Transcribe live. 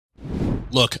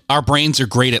Look, our brains are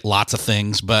great at lots of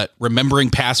things, but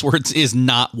remembering passwords is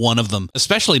not one of them,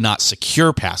 especially not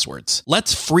secure passwords.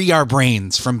 Let's free our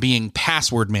brains from being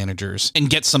password managers and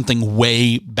get something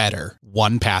way better.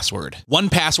 1Password.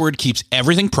 1Password keeps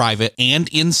everything private and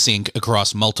in sync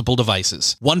across multiple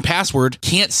devices. 1Password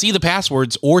can't see the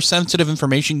passwords or sensitive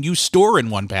information you store in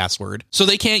 1Password, so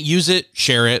they can't use it,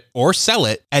 share it, or sell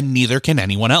it, and neither can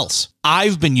anyone else.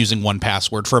 I've been using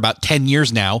 1Password for about 10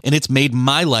 years now, and it's made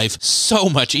my life so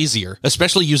much easier,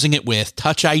 especially using it with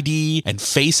Touch ID and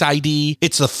Face ID.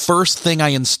 It's the first thing I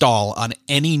install on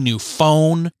any new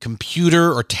phone,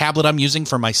 computer, or tablet I'm using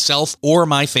for myself or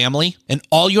my family. And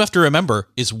all you have to remember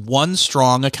is one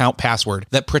strong account password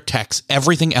that protects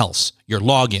everything else. Your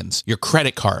logins, your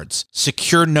credit cards,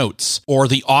 secure notes, or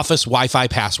the office Wi-Fi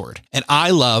password. And I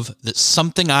love that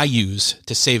something I use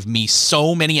to save me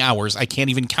so many hours I can't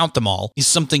even count them all is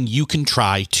something you can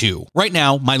try too. Right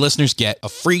now, my listeners get a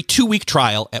free 2-week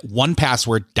trial at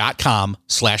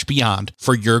onepassword.com/beyond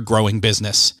for your growing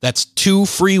business. That's 2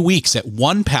 free weeks at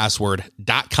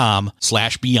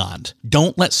onepassword.com/beyond.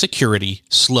 Don't let security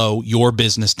slow your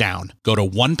business down. Go to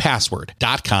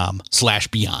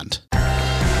onepassword.com/beyond.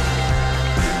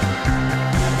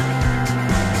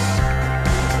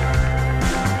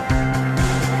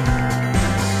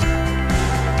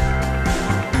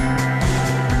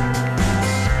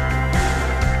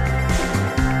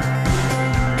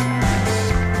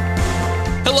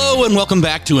 Hello and welcome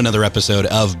back to another episode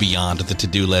of Beyond the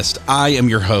To-Do List. I am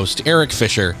your host, Eric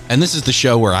Fisher, and this is the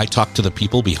show where I talk to the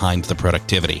people behind the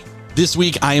productivity. This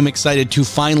week, I am excited to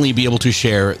finally be able to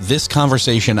share this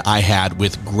conversation I had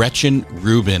with Gretchen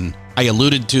Rubin. I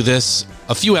alluded to this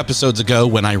a few episodes ago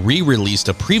when I re-released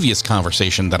a previous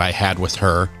conversation that I had with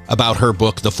her about her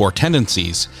book, The 4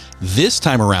 Tendencies. This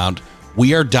time around,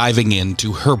 we are diving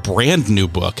into her brand new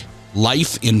book,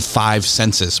 Life in 5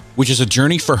 Senses, which is a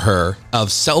journey for her of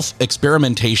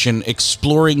self-experimentation,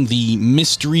 exploring the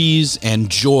mysteries and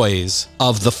joys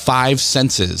of the 5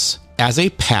 senses as a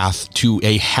path to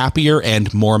a happier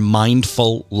and more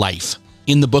mindful life.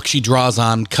 In the book, she draws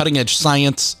on cutting-edge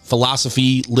science,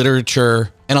 philosophy,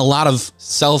 literature, and a lot of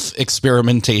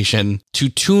self-experimentation to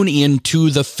tune into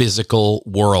the physical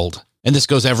world. And this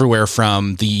goes everywhere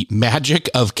from the magic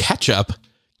of ketchup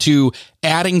to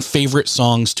adding favorite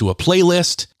songs to a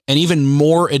playlist, and even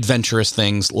more adventurous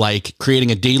things like creating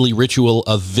a daily ritual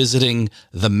of visiting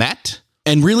the Met.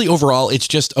 And really overall, it's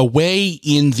just a way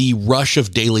in the rush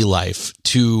of daily life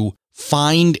to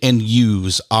find and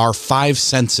use our 5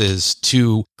 senses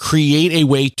to create a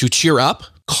way to cheer up,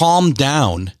 calm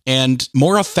down, and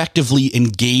more effectively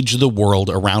engage the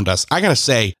world around us. I gotta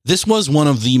say, this was one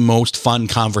of the most fun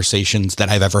conversations that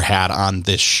I've ever had on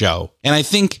this show. And I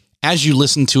think as you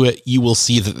listen to it, you will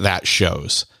see that that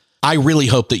shows. I really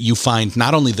hope that you find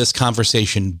not only this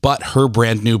conversation, but her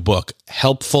brand new book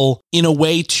helpful in a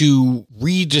way to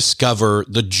rediscover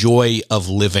the joy of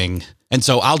living. And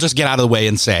so I'll just get out of the way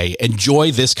and say,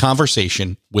 enjoy this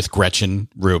conversation with Gretchen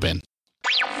Rubin.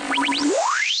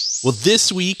 Well,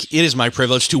 this week, it is my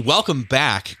privilege to welcome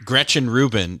back Gretchen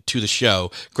Rubin to the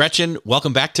show. Gretchen,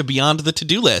 welcome back to Beyond the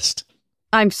To-Do List.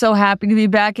 I'm so happy to be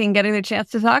back and getting the chance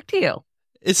to talk to you.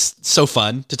 It's so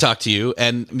fun to talk to you,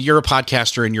 and you're a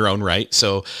podcaster in your own right,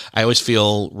 so I always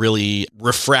feel really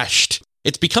refreshed.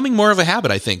 It's becoming more of a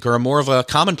habit, I think, or more of a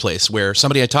commonplace where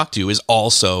somebody I talk to is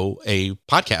also a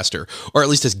podcaster, or at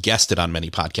least has guested on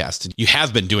many podcasts. You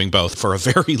have been doing both for a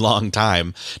very long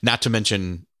time, not to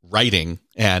mention writing,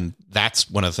 and that's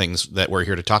one of the things that we're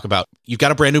here to talk about. You've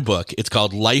got a brand new book. It's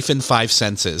called Life in 5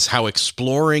 Senses, How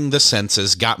Exploring the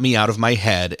Senses Got Me Out of My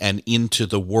Head and Into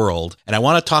the World. And I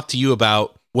want to talk to you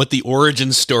about what the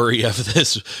origin story of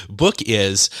this book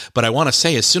is, but I want to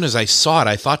say, as soon as I saw it,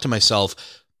 I thought to myself,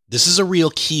 this is a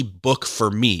real key book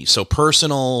for me. So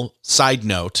personal side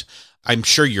note, I'm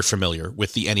sure you're familiar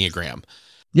with the Enneagram.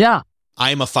 Yeah.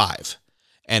 I'm a 5,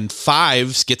 and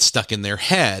 5s get stuck in their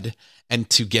head, and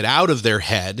to get out of their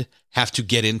head, have to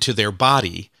get into their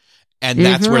body. And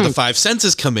that's where the 5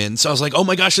 senses come in. So I was like, oh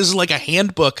my gosh, this is like a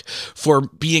handbook for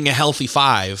being a healthy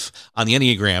 5 on the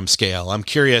Enneagram scale. I'm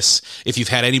curious if you've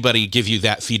had anybody give you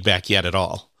that feedback yet at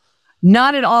all.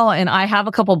 Not at all. And I have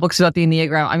a couple of books about the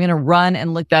Enneagram. I'm going to run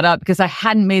and look that up because I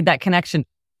hadn't made that connection.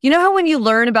 You know how when you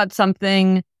learn about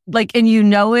something, like, and you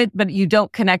know it, but you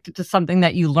don't connect it to something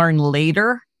that you learn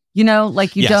later? You know,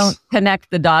 like you don't connect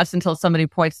the dots until somebody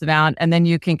points them out, and then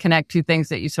you can connect 2 things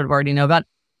that you sort of already know about.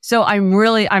 So I'm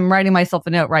writing myself a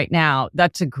note right now.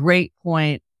 That's a great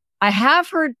point. I have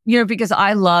heard, because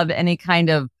I love any kind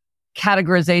of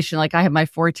categorization. Like I have my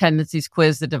 4 tendencies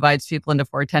quiz that divides people into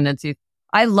 4 tendencies.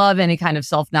 I love any kind of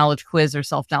self-knowledge quiz or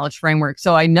self-knowledge framework.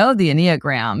 So I know the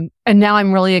Enneagram, and now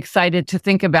I'm really excited to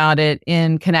think about it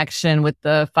in connection with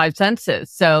the five senses.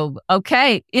 So,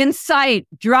 okay, insight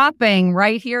dropping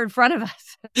right here in front of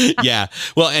us. Yeah.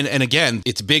 Well, and again,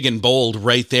 it's big and bold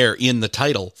right there in the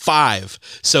title, 5.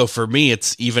 So for me,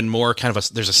 it's even more kind of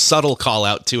there's a subtle call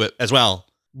out to it as well.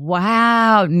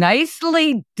 Wow.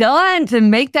 Nicely done to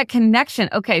make that connection.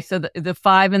 Okay. So the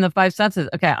 5 and the 5 senses.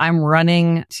 Okay. I'm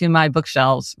running to my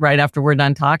bookshelves right after we're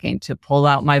done talking to pull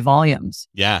out my volumes.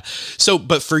 Yeah. So,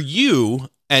 but for you,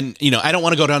 and, I don't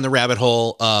want to go down the rabbit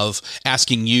hole of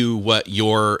asking you what you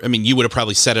would have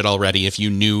probably said it already if you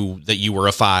knew that you were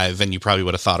a 5, and you probably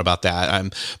would have thought about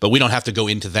that. But we don't have to go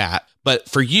into that. But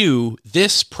for you,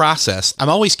 this process, I'm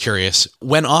always curious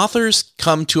when authors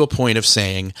come to a point of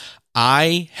saying,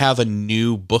 I have a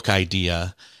new book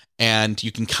idea, and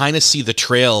you can kind of see the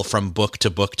trail from book to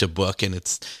book to book. And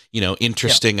it's,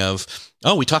 interesting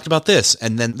oh, we talked about this,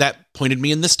 and then that pointed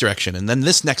me in this direction. And then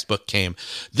this next book came.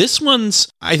 This one's,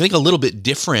 I think, a little bit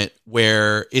different,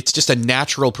 where it's just a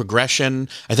natural progression.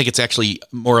 I think it's actually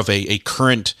more of a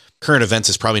current events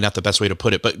is probably not the best way to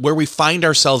put it, but where we find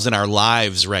ourselves in our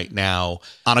lives right now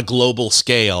on a global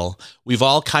scale, we've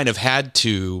all kind of had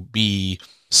to be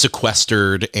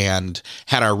sequestered and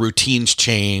had our routines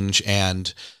change,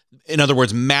 and in other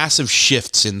words, massive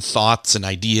shifts in thoughts and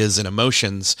ideas and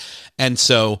emotions. And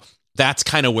so that's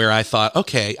kind of where I thought,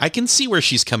 okay, I can see where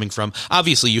she's coming from.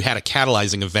 Obviously, you had a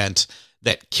catalyzing event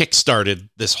that kickstarted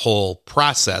this whole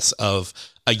process of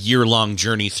a year-long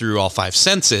journey through all 5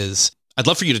 senses. I'd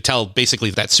love for you to tell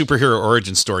basically that superhero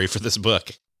origin story for this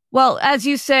book. Well, as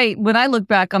you say, when I look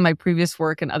back on my previous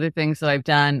work and other things that I've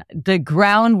done, the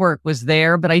groundwork was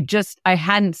there, but I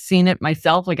hadn't seen it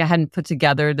myself. Like I hadn't put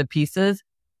together the pieces.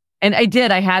 And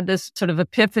I had this sort of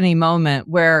epiphany moment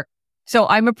where, so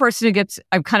I'm a person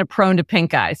I'm kind of prone to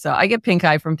pink eye. So I get pink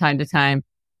eye from time to time,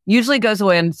 usually goes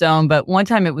away on its own. But one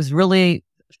time it was really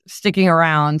sticking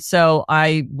around. So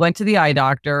I went to the eye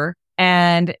doctor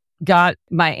and got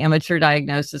my amateur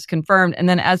diagnosis confirmed. And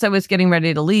then as I was getting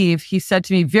ready to leave, he said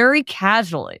to me very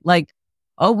casually, like,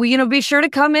 oh, well, be sure to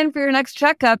come in for your next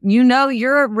checkup.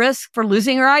 You're at risk for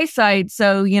losing your eyesight.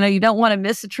 So, you don't want to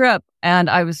miss a trip. And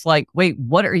I was like, wait,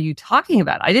 what are you talking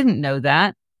about? I didn't know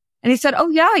that. And he said, oh,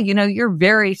 yeah, you're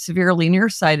very severely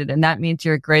nearsighted. And that means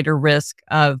you're at greater risk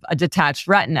of a detached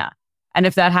retina. And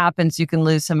if that happens, you can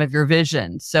lose some of your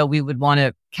vision. So we would want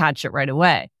to catch it right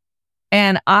away.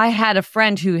 And I had a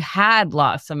friend who had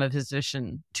lost some of his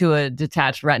vision to a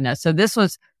detached retina. So this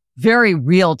was very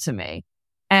real to me.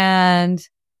 And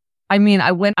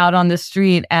I went out on the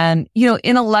street and,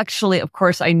 intellectually, of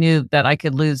course, I knew that I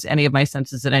could lose any of my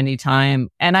senses at any time.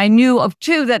 And I knew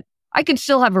too, that I could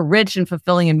still have a rich and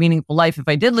fulfilling and meaningful life if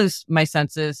I did lose my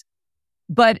senses.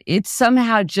 But it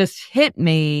somehow just hit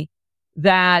me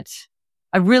that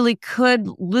I really could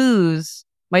lose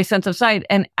my sense of sight.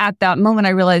 And at that moment,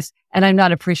 I realized, and I'm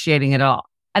not appreciating it at all.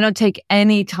 I don't take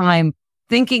any time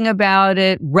thinking about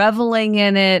it, reveling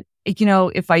in it.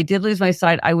 If I did lose my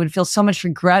sight, I would feel so much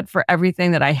regret for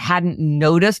everything that I hadn't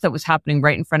noticed that was happening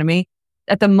right in front of me.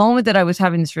 At the moment that I was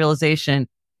having this realization,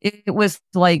 it was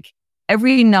like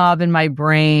every knob in my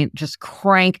brain just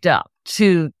cranked up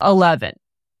to 11.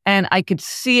 And I could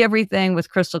see everything with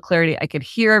crystal clarity. I could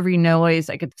hear every noise.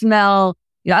 I could smell.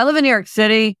 I live in New York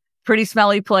City, pretty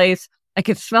smelly place. I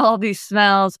could smell all these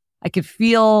smells. I could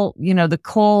feel, the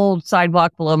cold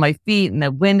sidewalk below my feet and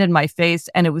the wind in my face.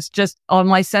 And it was just, all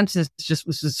my senses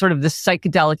was sort of this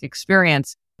psychedelic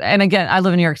experience. And again, I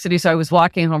live in New York City, so I was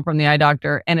walking home from the eye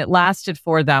doctor, and it lasted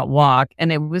for that walk.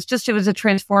 And it was a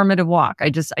transformative walk.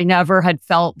 I never had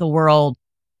felt the world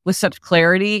with such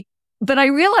clarity. But I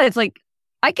realized,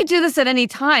 I could do this at any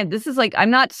time. This is I'm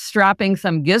not strapping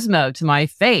some gizmo to my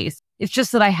face. It's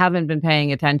just that I haven't been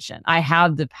paying attention. I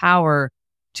have the power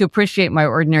to appreciate my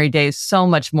ordinary days so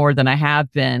much more than I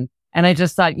have been. And I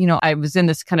just thought, I was in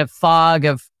this kind of fog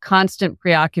of constant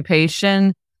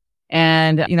preoccupation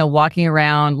and, walking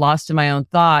around lost in my own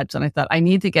thoughts. And I thought I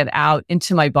need to get out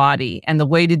into my body. And the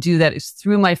way to do that is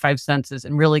through my 5 senses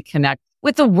and really connect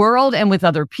with the world and with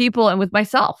other people and with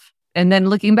myself. And then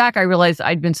looking back, I realized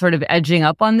I'd been sort of edging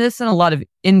up on this in a lot of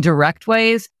indirect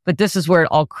ways, but this is where it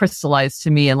all crystallized to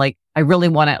me. And I really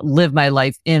want to live my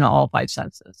life in all 5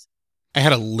 senses. I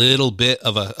had a little bit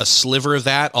of a sliver of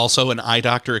that, also an eye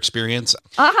doctor experience.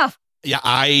 Yeah,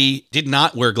 I did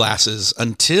not wear glasses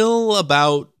until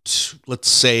about, let's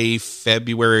say,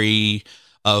 February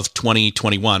of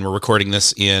 2021. We're recording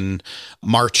this in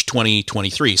March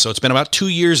 2023. So it's been about 2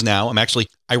 years now.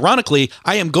 Ironically,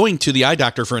 I am going to the eye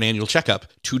doctor for an annual checkup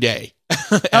today.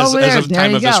 as of the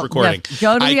time you of this go. recording. Yes.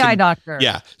 Go to the eye doctor.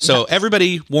 Yeah. So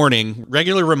everybody, warning,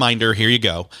 regular reminder, here you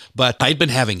go. But I'd been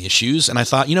having issues and I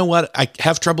thought, you know what? I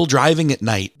have trouble driving at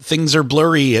night. Things are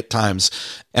blurry at times.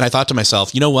 And I thought to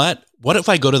myself, you know what? What if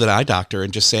I go to the eye doctor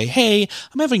and just say, hey,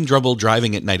 I'm having trouble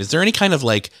driving at night. Is there any kind of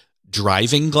like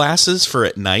driving glasses for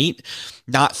at night?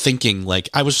 Not thinking like,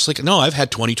 I was just like, no, I've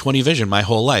had 20/20 vision my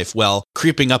whole life. Well,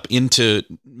 creeping up into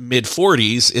mid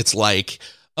 40s, it's like,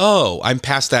 oh, I'm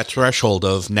past that threshold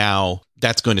of now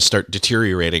that's going to start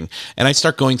deteriorating. And I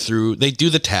start going through, they do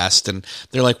the test and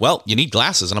they're like, well, you need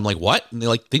glasses. And I'm like, what? And they're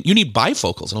like, you need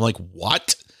bifocals. And I'm like,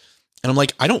 what? And I'm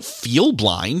like, I don't feel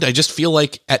blind. I just feel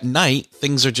like at night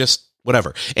things are just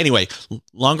whatever. Anyway,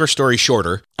 longer story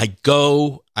shorter, I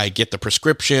go, I get the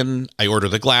prescription, I order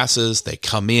the glasses, they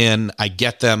come in, I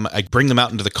get them, I bring them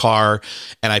out into the car,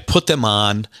 and I put them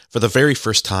on for the very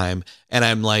first time. And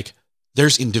I'm like,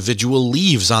 there's individual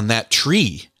leaves on that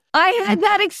tree. I had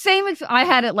that same, I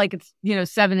had it like it's,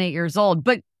 7, 8 years old,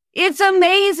 but it's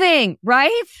amazing,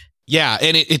 right? Yeah.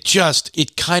 And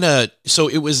it kind of, so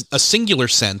it was a singular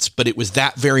sense, but it was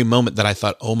that very moment that I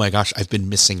thought, oh my gosh, I've been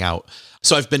missing out.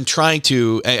 So I've been trying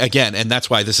to, again, and that's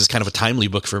why this is kind of a timely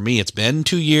book for me. It's been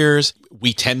 2 years.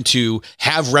 We tend to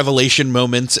have revelation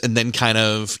moments and then kind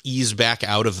of ease back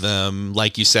out of them.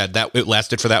 Like you said, that it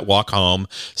lasted for that walk home.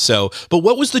 So, but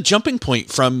what was the jumping point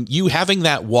from you having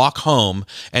that walk home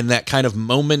and that kind of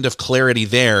moment of clarity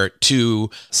there to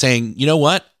saying, you know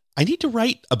what? I need to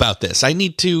write about this. I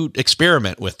need to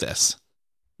experiment with this.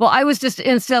 Well, I was just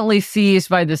instantly seized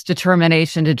by this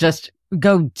determination to just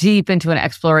go deep into an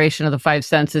exploration of the five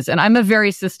senses. And I'm a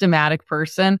very systematic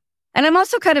person. And I'm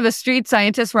also kind of a street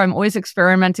scientist where I'm always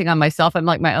experimenting on myself. I'm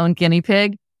like my own guinea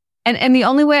pig. And the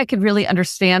only way I could really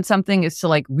understand something is to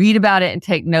like read about it and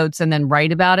take notes and then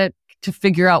write about it to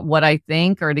figure out what I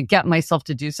think or to get myself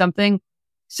to do something.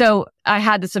 So I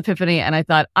had this epiphany and I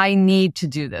thought, I need to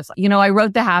do this. I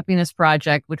wrote the Happiness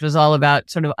Project, which was all about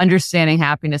sort of understanding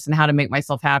happiness and how to make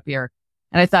myself happier.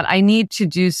 And I thought, I need to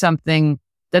do something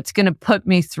that's going to put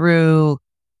me through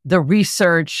the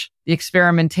research, the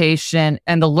experimentation,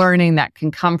 and the learning that can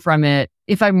come from it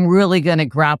if I'm really going to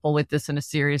grapple with this in a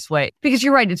serious way. Because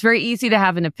you're right, it's very easy to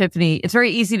have an epiphany. It's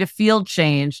very easy to feel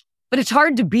changed, but it's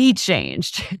hard to be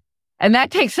changed. And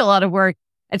that takes a lot of work.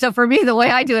 And so for me, the way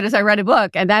I do it is I read a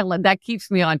book and that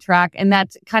keeps me on track. And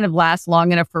that kind of lasts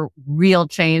long enough for real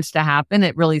change to happen.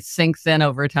 It really sinks in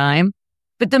over time.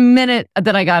 But the minute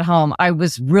that I got home, I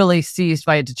was really seized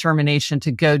by a determination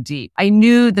to go deep. I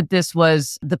knew that this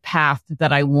was the path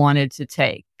that I wanted to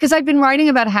take because I've been writing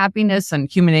about happiness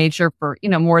and human nature for,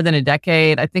 more than a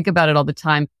decade. I think about it all the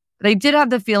time, but I did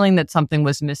have the feeling that something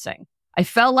was missing. I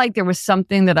felt like there was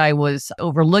something that I was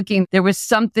overlooking. There was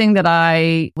something that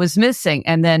I was missing.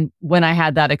 And then when I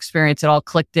had that experience, it all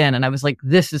clicked in and I was like,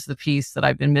 this is the piece that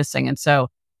I've been missing. And so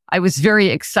I was very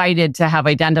excited to have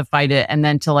identified it and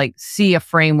then to like see a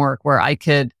framework where I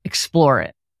could explore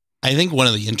it. I think one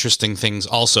of the interesting things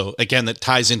also, again, that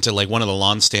ties into like one of the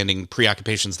longstanding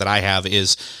preoccupations that I have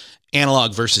is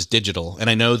analog versus digital. And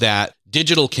I know that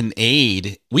digital can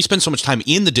aid. We spend so much time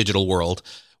in the digital world.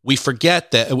 We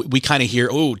forget that we kind of hear,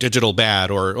 oh, digital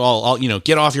bad, or,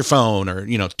 get off your phone, or,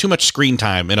 too much screen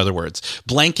time. In other words,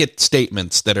 blanket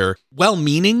statements that are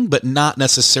well-meaning, but not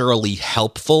necessarily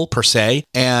helpful per se.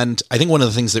 And I think one of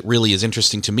the things that really is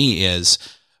interesting to me is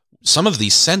some of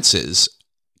these senses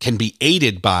can be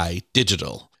aided by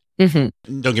digital.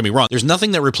 Mm-hmm. Don't get me wrong. There's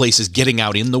nothing that replaces getting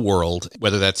out in the world,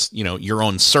 whether that's, your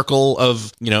own circle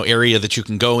of, area that you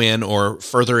can go in or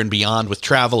further and beyond with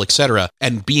travel, etc.,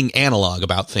 and being analog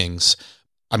about things.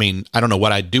 I mean, I don't know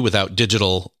what I'd do without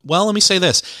digital. Well, let me say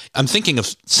this. I'm thinking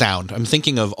of sound. I'm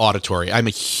thinking of auditory. I'm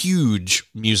a huge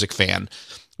music fan,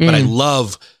 but I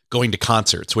love going to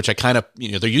concerts, which I kind of,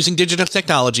 they're using digital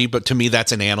technology, but to me,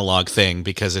 that's an analog thing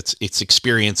because it's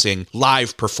experiencing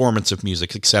live performance of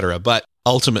music, etc. But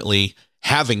ultimately,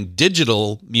 having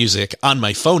digital music on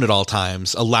my phone at all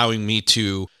times, allowing me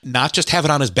to not just have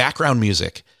it on as background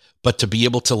music, but to be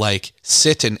able to like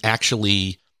sit and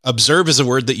actually observe is a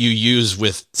word that you use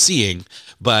with seeing,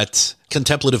 but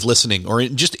contemplative listening or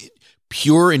just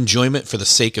pure enjoyment for the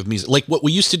sake of music. Like what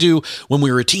we used to do when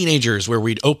we were teenagers, where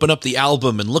we'd open up the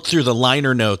album and look through the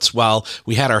liner notes while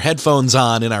we had our headphones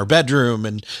on in our bedroom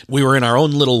and we were in our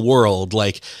own little world.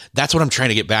 Like that's what I'm trying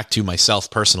to get back to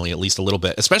myself personally, at least a little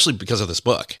bit, especially because of this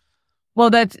book. Well,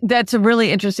 that's a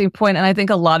really interesting point. And I think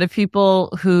a lot of people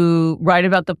who write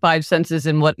about the five senses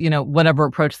and whatever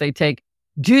approach they take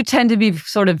do tend to be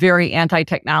sort of very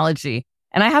anti-technology.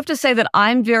 And I have to say that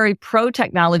I'm very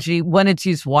pro-technology when it's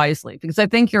used wisely, because I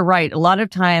think you're right. A lot of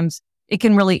times it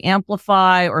can really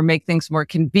amplify or make things more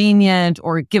convenient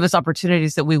or give us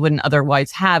opportunities that we wouldn't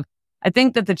otherwise have. I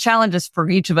think that the challenge is for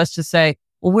each of us to say,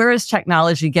 well, where is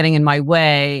technology getting in my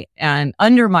way and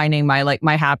undermining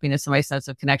my happiness and my sense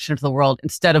of connection to the world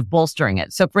instead of bolstering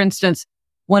it? So for instance,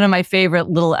 one of my favorite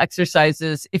little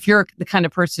exercises, if you're the kind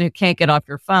of person who can't get off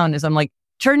your phone, is I'm like,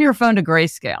 turn your phone to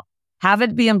grayscale. Have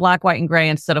it be in black, white, and gray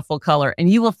instead of full color. And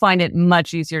you will find it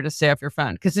much easier to stay off your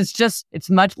phone because it's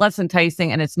much less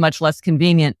enticing and it's much less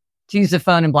convenient to use a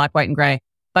phone in black, white, and gray.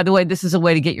 By the way, this is a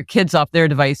way to get your kids off their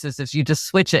devices if you just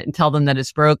switch it and tell them that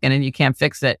it's broken and you can't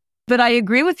fix it. But I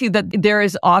agree with you that there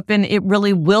is often, it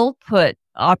really will put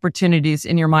opportunities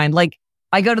in your mind. Like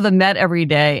I go to the Met every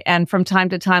day and from time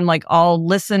to time, like I'll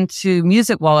listen to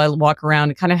music while I walk around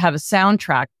and kind of have a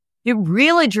soundtrack. It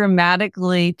really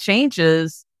dramatically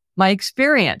changes my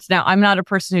experience. Now, I'm not a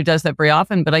person who does that very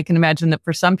often, but I can imagine that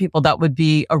for some people, that would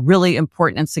be a really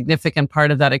important and significant part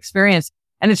of that experience.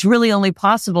 And it's really only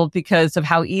possible because of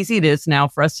how easy it is now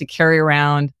for us to carry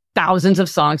around thousands of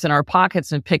songs in our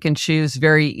pockets and pick and choose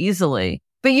very easily.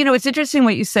 But, it's interesting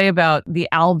what you say about the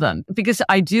album, because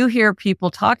I do hear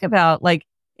people talk about, like,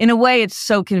 in a way, it's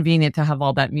so convenient to have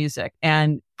all that music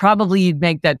and probably you'd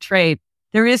make that trade.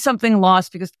 There is something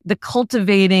lost because the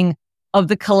cultivating of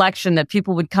the collection that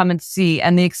people would come and see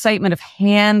and the excitement of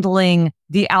handling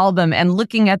the album and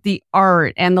looking at the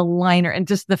art and the liner and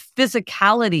just the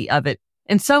physicality of it.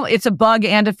 And so it's a bug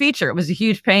and a feature. It was a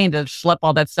huge pain to schlep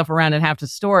all that stuff around and have to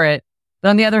store it. But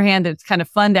on the other hand, it's kind of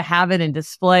fun to have it and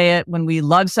display it. When we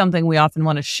love something, we often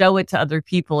want to show it to other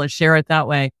people and share it that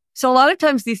way. So a lot of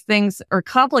times these things are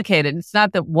complicated. It's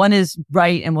not that one is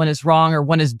right and one is wrong or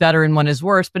one is better and one is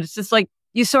worse, but it's just like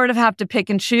you sort of have to pick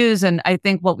and choose. And I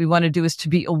think what we want to do is to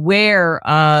be aware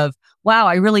of, wow,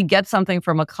 I really get something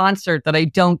from a concert that I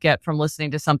don't get from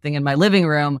listening to something in my living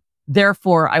room.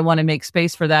 Therefore, I want to make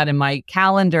space for that in my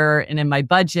calendar and in my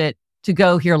budget to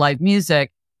go hear live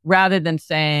music rather than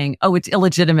saying, oh, it's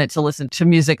illegitimate to listen to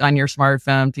music on your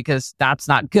smartphone because that's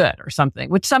not good or something,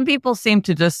 which some people seem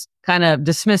to just kind of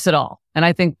dismiss it all. And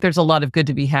I think there's a lot of good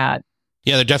to be had.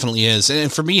 Yeah, there definitely is.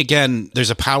 And for me, again, there's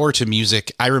a power to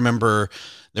music. I remember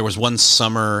there was one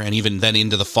summer and even then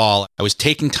into the fall, I was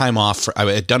taking time off. I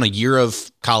had done a year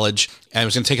of college and I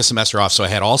was going to take a semester off. So I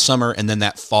had all summer and then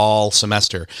that fall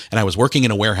semester and I was working in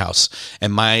a warehouse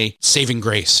and my saving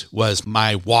grace was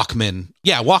my Walkman.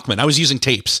 Yeah, Walkman. I was using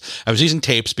tapes.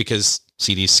 Because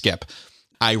CDs skip.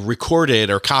 I recorded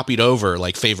or copied over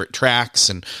like favorite tracks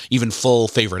and even full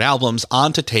favorite albums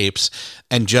onto tapes,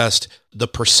 and just the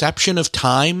perception of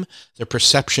time, the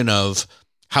perception of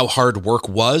how hard work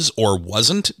was or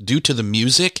wasn't due to the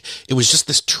music. It was just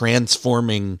this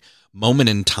transforming moment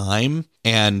in time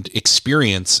and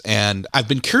experience. And I've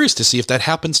been curious to see if that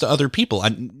happens to other people.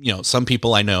 Some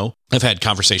people I know, I've had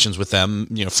conversations with them,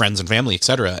 friends and family, et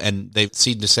cetera, and they've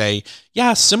seemed to say,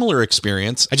 yeah, similar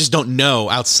experience. I just don't know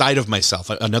outside of myself.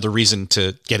 Another reason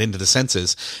to get into the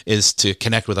senses is to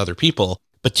connect with other people.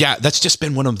 But yeah, that's just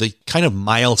been one of the kind of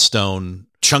milestone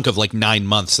chunk of like 9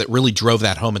 months that really drove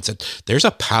that home and said, there's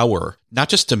a power, not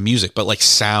just to music, but like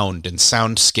sound and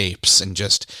soundscapes and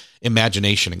just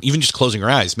imagination, and even just closing our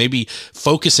eyes, maybe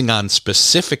focusing on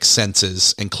specific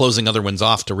senses and closing other ones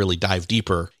off to really dive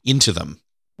deeper into them.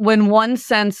 When one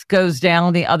sense goes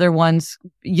down, the other ones,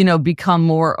 become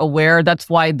more aware. That's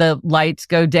why the lights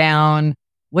go down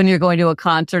when you're going to a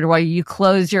concert, or why you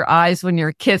close your eyes when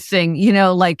you're kissing,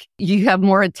 like you have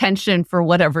more attention for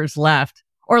whatever's left.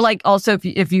 Or like also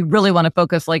if you really want to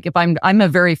focus, like if I'm a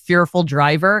very fearful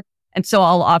driver. And so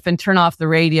I'll often turn off the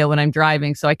radio when I'm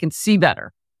driving so I can see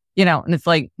better, and it's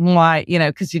like, why,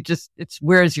 because it's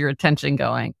where's your attention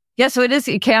going? Yeah. So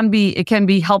it can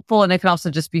be helpful, and it can also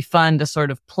just be fun to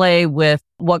sort of play with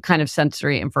what kind of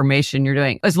sensory information you're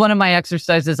doing. As one of my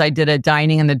exercises, I did a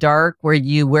dining in the dark where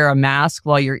you wear a mask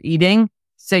while you're eating.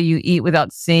 So you eat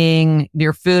without seeing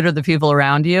your food or the people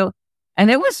around you.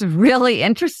 And it was really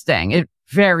interesting. It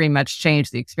very much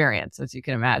changed the experience, as you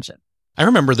can imagine. I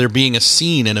remember there being a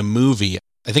scene in a movie,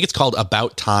 I think it's called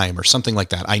About Time or something like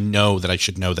that. I know that I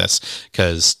should know this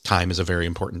because time is a very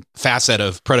important facet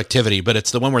of productivity, but it's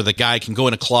the one where the guy can go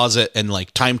in a closet and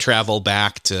like time travel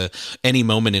back to any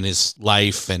moment in his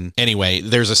life. And anyway,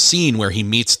 there's a scene where he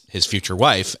meets his future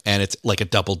wife and it's like a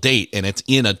double date, and it's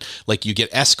like you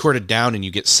get escorted down and you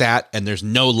get sat and there's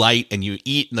no light and you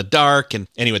eat in the dark. And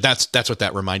anyway, that's what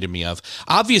that reminded me of.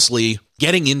 Obviously,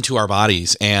 getting into our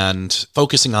bodies and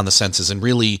focusing on the senses and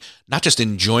really not just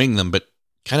enjoying them, but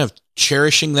kind of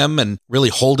cherishing them and really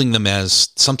holding them as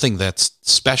something that's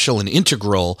special and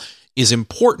integral is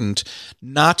important,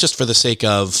 not just for the sake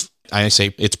of I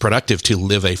say it's productive to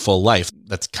live a full life.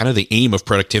 That's kind of the aim of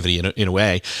productivity in a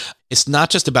way. It's not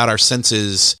just about our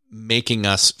senses making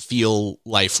us feel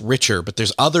life richer, but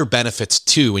there's other benefits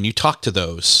too. And you talk to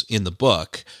those in the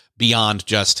book beyond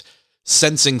just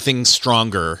sensing things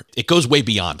stronger. It goes way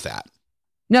beyond that.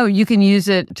 No, you can use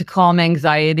it to calm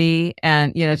anxiety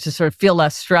and, to sort of feel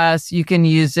less stress. You can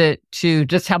use it to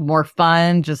just have more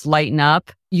fun, just lighten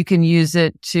up. You can use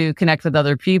it to connect with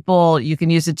other people. You can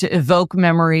use it to evoke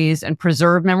memories and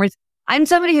preserve memories. I'm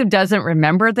somebody who doesn't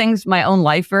remember things, my own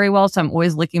life very well. So I'm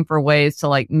always looking for ways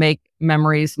to make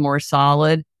memories more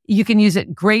solid. You can use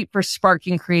it great for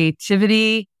sparking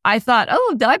creativity. I thought,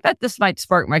 I bet this might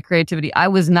spark my creativity. I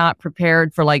was not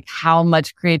prepared for how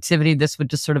much creativity this would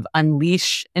just sort of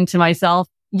unleash into myself.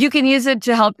 You can use it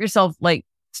to help yourself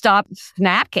stop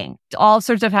snacking. All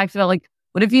sorts of hacks about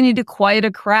what if you need to quiet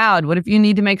a crowd? What if you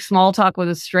need to make small talk with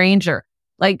a stranger?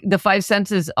 The five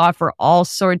senses offer all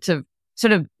sorts of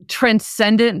sort of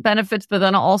transcendent benefits, but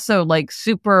then also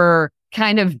super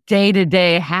kind of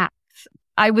day-to-day hacks.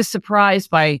 I was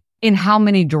surprised in how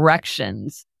many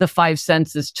directions the five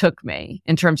senses took me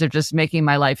in terms of just making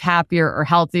my life happier or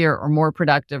healthier or more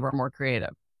productive or more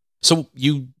creative. So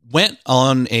you went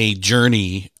on a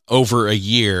journey over a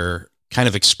year, kind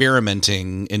of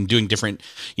experimenting and doing different,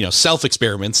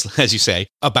 self-experiments, as you say,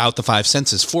 about the five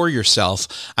senses for yourself.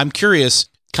 I'm curious,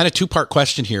 kind of two-part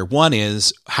question here. One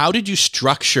is, how did you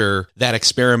structure that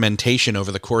experimentation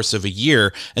over the course of a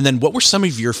year? And then what were some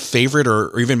of your favorite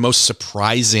or even most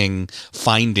surprising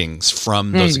findings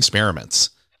from those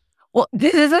experiments? Well,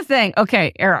 this is the thing.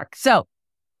 Okay, Eric. So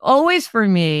always for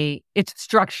me, it's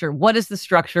structure. What is the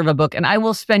structure of a book? And I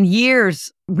will spend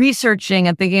years researching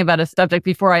and thinking about a subject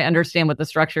before I understand what the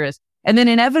structure is. And then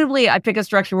inevitably, I pick a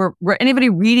structure where anybody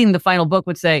reading the final book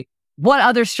would say, what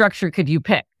other structure could you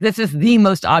pick? This is the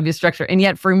most obvious structure. And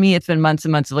yet for me, it's been months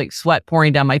and months of sweat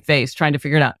pouring down my face trying to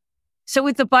figure it out. So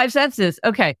with the five senses,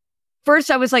 okay, first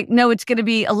I was no, it's going to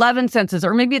be 11 senses,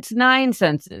 or maybe it's 9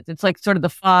 senses. It's sort of the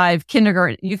 5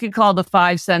 kindergarten. You could call the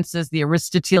 5 senses the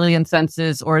Aristotelian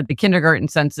senses or the kindergarten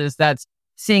senses. That's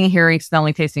seeing, hearing,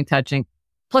 smelling, tasting, touching.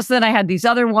 Plus then I had these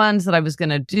other ones that I was going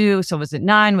to do. So was it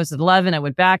 9? Was it 11? I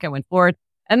went back, I went forward.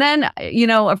 And then,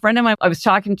 a friend of mine, I was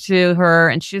talking to her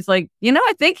and she's like,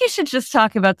 I think you should just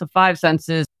talk about the 5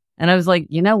 senses. And I was like,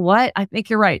 you know what? I think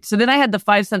you're right. So then I had the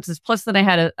 5 senses, plus then I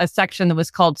had a section that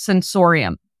was called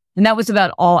sensorium. And that was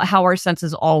about how our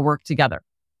senses all work together.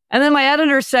 And then my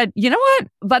editor said, you know what?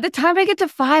 By the time I get to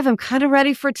 5, I'm kind of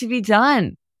ready for it to be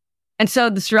done. And so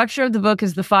the structure of the book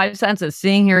is the 5 senses: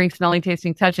 seeing, hearing, smelling,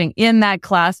 tasting, touching, in that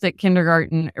classic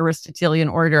kindergarten Aristotelian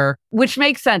order, which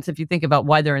makes sense if you think about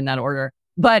why they're in that order.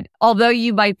 But although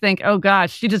you might think, oh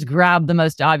gosh, she just grabbed the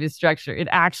most obvious structure, it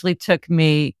actually took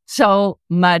me so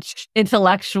much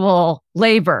intellectual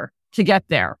labor to get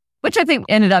there, which I think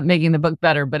ended up making the book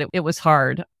better, but it was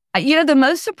hard. The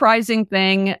most surprising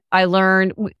thing I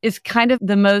learned is kind of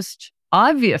the most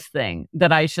obvious thing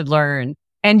that I should learn.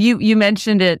 And you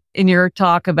mentioned it in your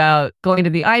talk about going to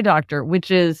the eye doctor,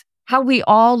 which is how we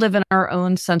all live in our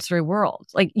own sensory world.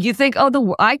 You think,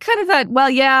 I kind of thought, well,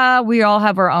 yeah, we all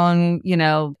have our own,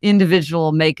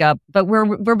 individual makeup, but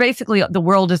we're basically, the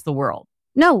world is the world.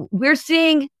 No,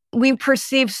 we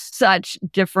perceive such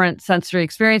different sensory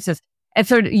experiences. And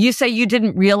so you say you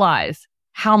didn't realize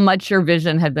how much your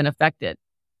vision had been affected.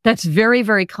 That's very,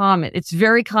 very common. It's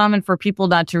very common for people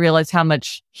not to realize how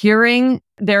much hearing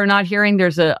they're not hearing.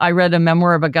 I read a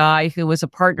memoir of a guy who was a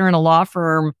partner in a law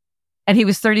firm, and he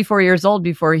was 34 years old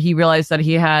before he realized that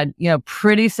he had,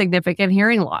 pretty significant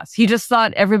hearing loss. He just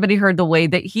thought everybody heard the way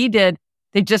that he did.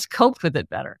 They just coped with it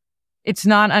better. It's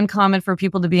not uncommon for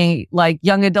people to be like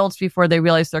young adults before they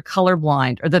realize they're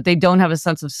colorblind or that they don't have a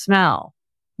sense of smell.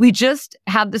 We just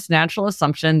have this natural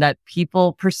assumption that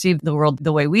people perceive the world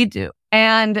the way we do.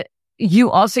 And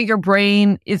your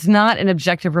brain is not an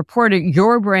objective reporter.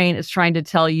 Your brain is trying to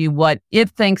tell you what it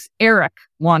thinks Eric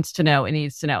wants to know and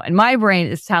needs to know. And my brain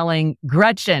is telling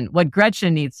Gretchen what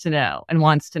Gretchen needs to know and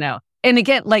wants to know. And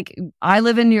again, I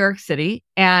live in New York City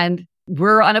and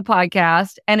we're on a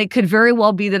podcast, and it could very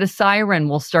well be that a siren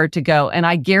will start to go. And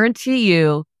I guarantee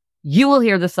you will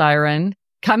hear the siren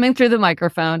coming through the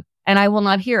microphone, and I will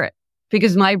not hear it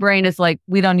because my brain is like,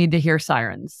 we don't need to hear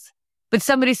sirens. But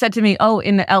somebody said to me,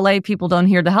 in LA, people don't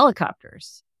hear the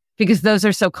helicopters because those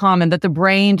are so common that the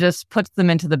brain just puts them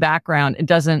into the background. It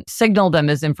doesn't signal them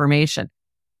as information.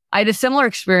 I had a similar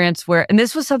experience and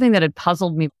this was something that had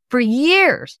puzzled me for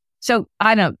years. So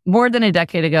I don't know, more than a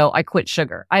decade ago, I quit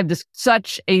sugar. I have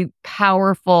such a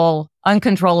powerful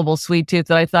uncontrollable sweet tooth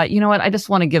that I thought, you know what, I just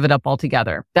want to give it up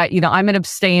altogether. That, I'm an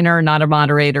abstainer, not a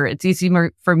moderator. It's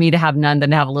easier for me to have none than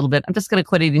to have a little bit. I'm just going to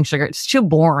quit eating sugar. It's too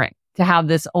boring to have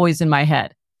this always in my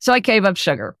head. So I gave up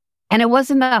sugar, and it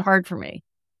wasn't that hard for me.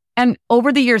 And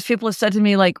over the years, people have said to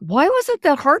me, like, why was it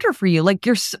that harder for you? Like,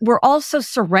 we're all so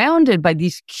surrounded by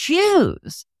these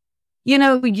cues.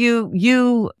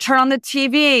 You turn on the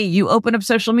TV, you open up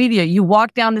social media, you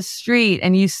walk down the street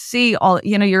and you see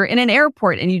you're in an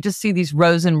airport and you just see these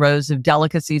rows and rows of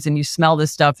delicacies and you smell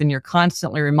this stuff and you're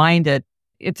constantly reminded.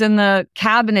 It's in the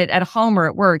cabinet at home or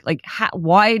at work. Like,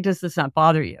 why does this not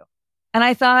bother you? And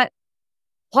I thought,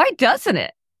 why doesn't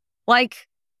it? Like,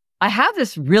 I have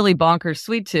this really bonkers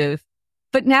sweet tooth,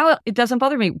 but now it doesn't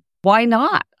bother me. Why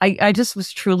not? I just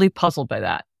was truly puzzled by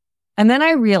that. And then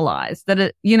I realized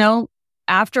that,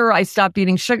 after I stopped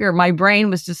eating sugar, my brain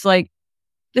was just like,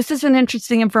 this is an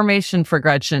interesting information for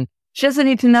Gretchen. She doesn't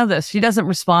need to know this. She doesn't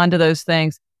respond to those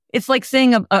things. It's like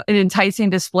seeing an enticing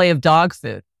display of dog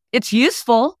food. It's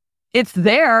useful. It's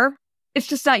there. It's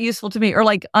just not useful to me. Or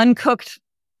like uncooked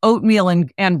oatmeal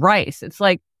and rice. It's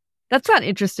like, that's not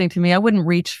interesting to me. I wouldn't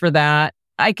reach for that.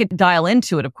 I could dial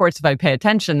into it. Of course, if I pay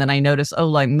attention, then I notice,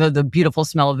 the beautiful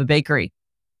smell of the bakery.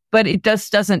 But it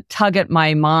just doesn't tug at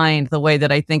my mind the way that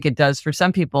I think it does for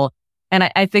some people. And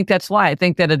I think that's why. I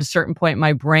think that at a certain point,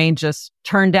 my brain just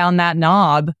turned down that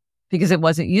knob because it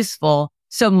wasn't useful.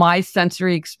 So my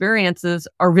sensory experiences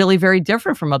are really very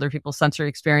different from other people's sensory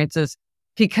experiences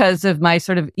because of my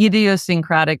sort of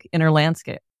idiosyncratic inner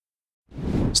landscape.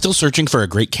 Still searching for a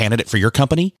great candidate for your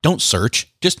company? Don't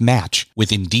search, just match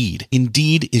with Indeed.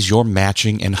 Indeed is your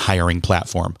matching and hiring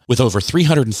platform with over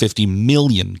 350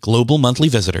 million global monthly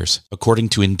visitors, according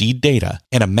to Indeed data,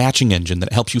 and a matching engine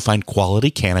that helps you find quality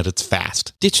candidates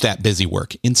fast. Ditch that busy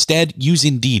work. Instead, use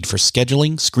Indeed for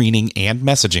scheduling, screening, and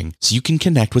messaging so you can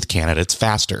connect with candidates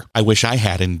faster. I wish I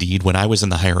had Indeed when I was in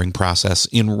the hiring process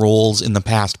in roles in the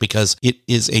past because it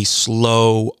is a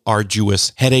slow,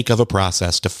 arduous headache of a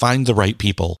process to find the right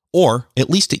people. Or, at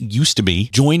least it used to be,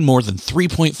 join more than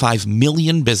 3.5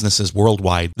 million businesses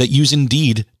worldwide that use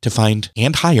Indeed to find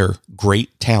and hire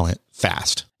great talent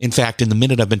fast. In fact, in the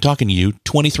minute I've been talking to you,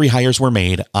 23 hires were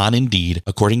made on Indeed,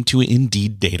 according to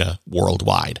Indeed data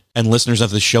worldwide. And listeners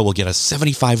of this show will get a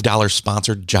 $75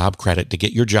 sponsored job credit to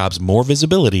get your jobs more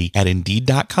visibility at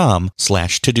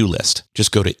Indeed.com/to-do list.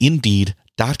 Just go to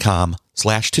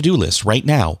Indeed.com/to-do list right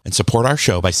now and support our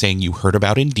show by saying you heard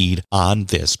about Indeed on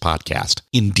this podcast.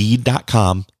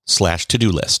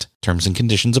 Indeed.com/to-do list. Terms and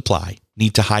conditions apply.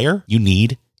 Need to hire? You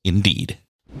need Indeed.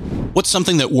 What's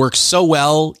something that works so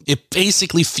well, it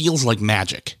basically feels like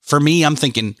magic? For me, I'm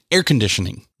thinking air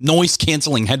conditioning, noise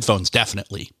canceling headphones,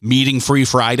 definitely. Meeting-free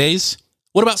Fridays?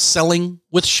 What about selling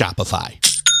with Shopify?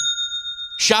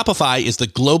 Shopify is the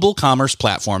global commerce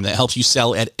platform that helps you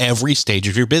sell at every stage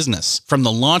of your business. From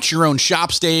the launch your own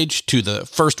shop stage to the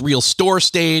first real store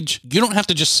stage, you don't have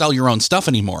to just sell your own stuff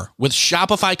anymore. With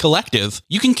Shopify Collective,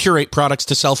 you can curate products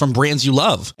to sell from brands you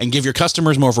love and give your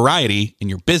customers more variety and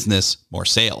your business more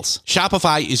sales.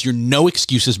 Shopify is your no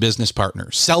excuses business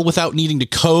partner. Sell without needing to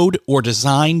code or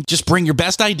design. Just bring your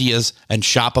best ideas and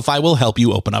Shopify will help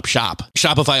you open up shop.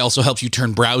 Shopify also helps you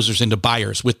turn browsers into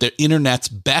buyers with the internet's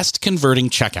best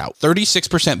converting checkout,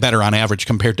 36% better on average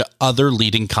compared to other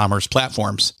leading commerce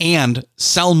platforms, and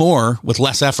sell more with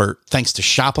less effort thanks to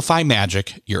Shopify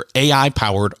Magic, your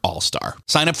AI-powered all-star.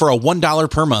 Sign up for a $1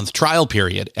 per month trial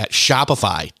period at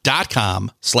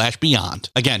shopify.com/beyond.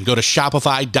 Again, go to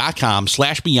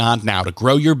shopify.com/beyond now to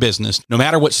grow your business no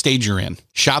matter what stage you're in.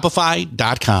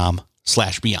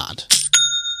 Shopify.com/beyond.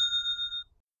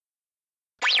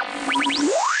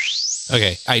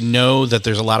 Okay, I know that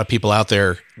there's a lot of people out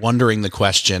there wondering the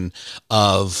question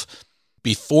of,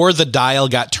 before the dial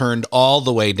got turned all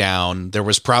the way down, there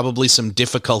was probably some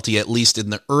difficulty, at least in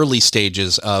the early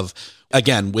stages of,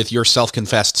 again, with your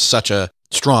self-confessed such a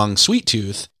strong sweet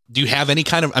tooth. Do you have any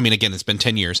kind of, again, it's been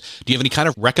 10 years. Do you have any kind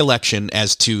of recollection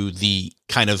as to the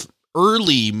kind of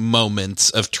early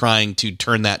moments of trying to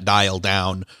turn that dial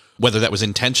down, whether that was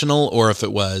intentional or if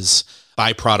it was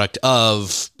byproduct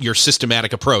of your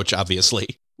systematic approach,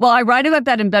 obviously? Well, I write about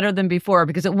that in Better Than Before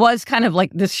because it was kind of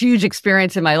like this huge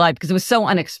experience in my life because it was so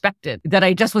unexpected that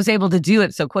I just was able to do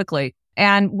it so quickly.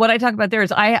 And what I talk about there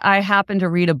is I happened to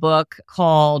read a book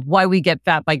called Why We Get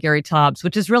Fat by Gary Taubes,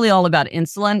 which is really all about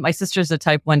insulin. My sister's a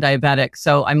type 1 diabetic,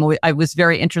 so I was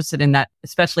very interested in that,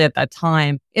 especially at that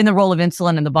time, in the role of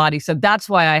insulin in the body. So that's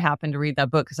why I happened to read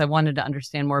that book, because I wanted to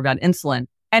understand more about insulin.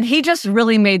 And he just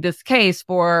really made this case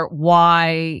for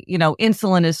why,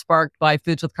 insulin is sparked by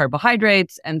foods with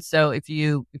carbohydrates. And so if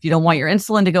you don't want your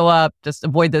insulin to go up, just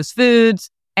avoid those foods.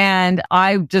 And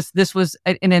this was,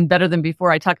 and in Better Than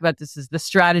Before, I talk about this as the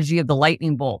strategy of the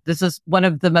lightning bolt. This is one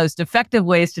of the most effective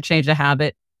ways to change a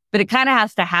habit, but it kind of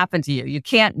has to happen to you. You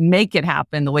can't make it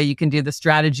happen the way you can do the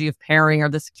strategy of pairing or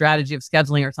the strategy of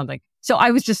scheduling or something. So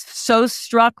I was just so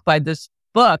struck by this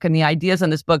book and the ideas in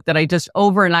this book that I just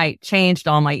overnight changed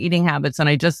all my eating habits. And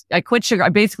I quit sugar. I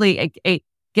basically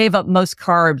gave up most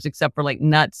carbs except for like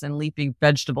nuts and leafy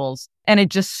vegetables. And it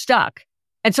just stuck.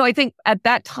 And so I think at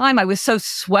that time, I was so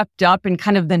swept up in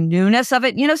kind of the newness of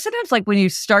it. You know, sometimes like when you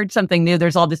start something new,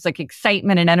 there's all this like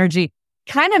excitement and energy,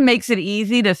 kind of makes it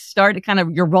easy to start to kind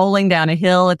of, you're rolling down a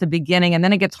hill at the beginning and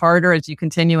then it gets harder as you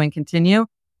continue and continue.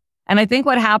 And I think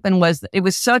what happened was it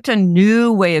was such a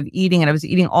new way of eating and I was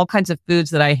eating all kinds of foods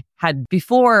that I had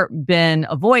before been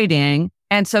avoiding.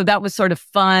 And so that was sort of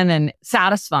fun and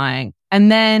satisfying.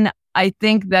 And then I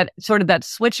think that sort of that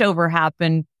switchover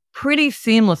happened pretty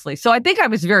seamlessly. So I think I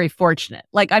was very fortunate.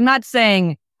 Like, I'm not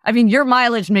saying, I mean, your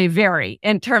mileage may vary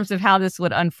in terms of how this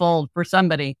would unfold for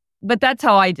somebody, but that's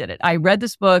how I did it. I read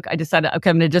this book. I decided, okay,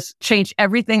 I'm going to just change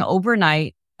everything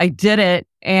overnight. I did it.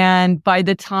 And by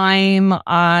the time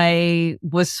I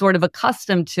was sort of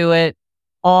accustomed to it,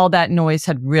 all that noise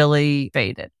had really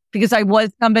faded. Because I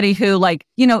was somebody who, like,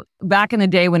 you know, back in the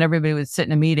day when everybody would sit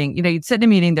in a meeting, you know, you'd sit in a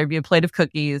meeting, there'd be a plate of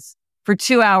cookies. For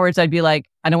 2 hours, I'd be like,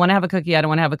 I don't want to have a cookie. I don't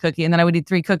want to have a cookie. And then I would eat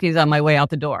 3 cookies on my way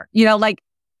out the door. You know, like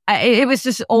it was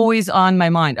just always on my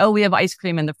mind. Oh, we have ice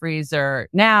cream in the freezer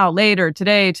now, later,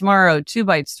 today, tomorrow, 2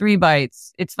 bites, 3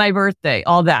 bites. It's my birthday,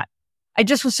 all that. I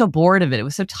just was so bored of it. It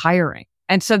was so tiring.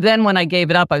 And so then when I gave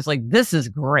it up, I was like, this is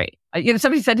great. You know,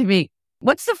 somebody said to me,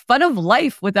 what's the fun of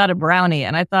life without a brownie?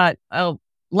 And I thought, oh,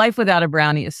 life without a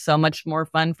brownie is so much more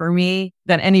fun for me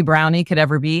than any brownie could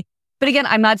ever be. But again,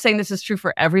 I'm not saying this is true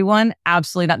for everyone.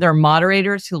 Absolutely not. There are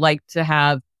moderators who like to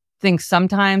have things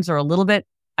sometimes or a little bit.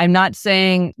 I'm not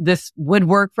saying this would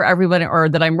work for everyone or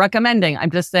that I'm recommending.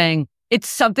 I'm just saying it's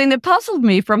something that puzzled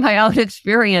me from my own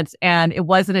experience. And it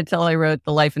wasn't until I wrote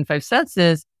The Life in 5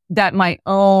 Senses that my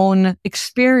own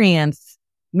experience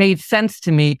made sense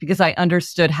to me because I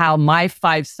understood how my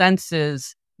 5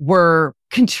 senses were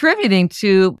contributing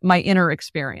to my inner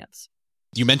experience.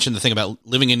 You mentioned the thing about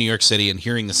living in New York City and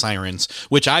hearing the sirens,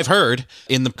 which I've heard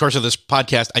in the course of this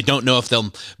podcast. I don't know if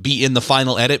they'll be in the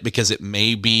final edit because it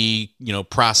may be, you know,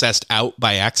 processed out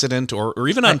by accident or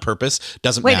even on purpose.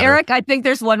 Doesn't matter. Wait, Eric, I think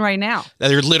there's one right now.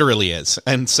 There literally is.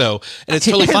 And it's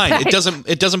totally fine.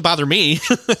 It doesn't bother me.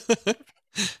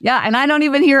 Yeah. And I don't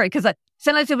even hear it because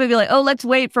sometimes people be like, oh, let's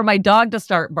wait for my dog to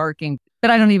start barking,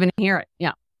 but I don't even hear it.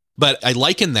 Yeah. But I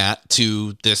liken that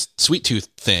to this sweet tooth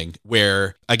thing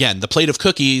where, again, the plate of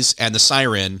cookies and the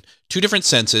siren, 2 different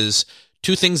senses,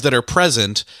 2 things that are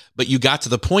present, but you got to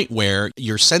the point where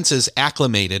your senses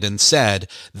acclimated and said,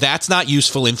 that's not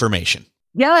useful information.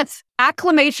 Yeah,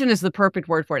 acclimation is the perfect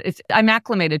word for it. I'm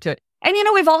acclimated to it. And, you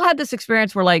know, we've all had this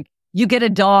experience where, like, you get a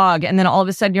dog and then all of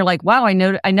a sudden you're like, wow,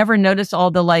 I never noticed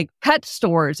all the, like, pet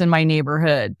stores in my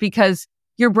neighborhood because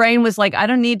your brain was like, I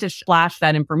don't need to flash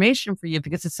that information for you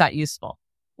because it's not useful.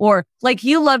 Or like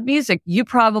you love music. You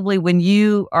probably, when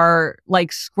you are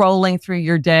like scrolling through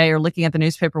your day or looking at the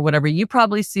newspaper, or whatever, you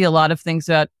probably see a lot of things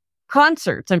about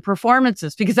concerts and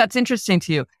performances because that's interesting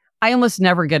to you. I almost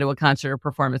never go to a concert or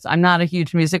performance. I'm not a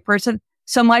huge music person.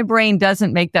 So my brain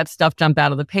doesn't make that stuff jump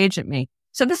out of the page at me.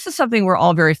 So this is something we're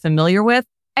all very familiar with.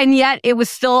 And yet it was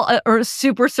still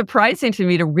super surprising to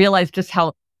me to realize just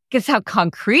how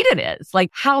concrete it is, like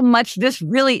how much this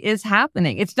really is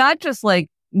happening. It's not just like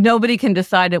nobody can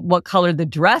decide what color the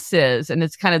dress is. And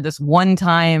it's kind of this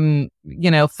one-time,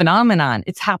 you know, phenomenon.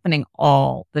 It's happening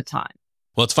all the time.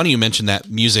 Well, it's funny you mentioned that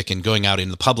music and going out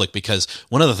into the public because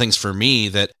one of the things for me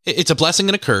that it's a blessing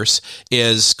and a curse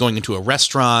is going into a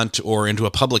restaurant or into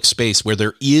a public space where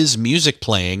there is music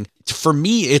playing. For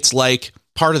me, it's like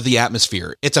part of the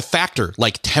atmosphere. It's a factor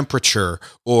like temperature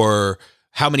or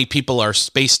how many people are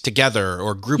spaced together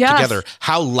or grouped together,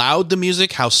 how loud the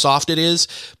music, how soft it is.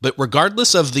 But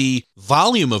regardless of the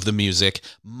volume of the music,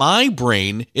 my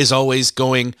brain is always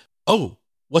going, oh,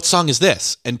 what song is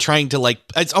this? And trying to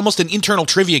it's almost an internal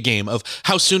trivia game of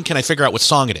how soon can I figure out what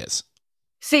song it is?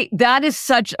 See, that is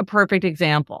such a perfect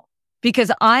example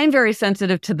because I'm very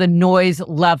sensitive to the noise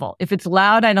level. If it's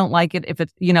loud, I don't like it. If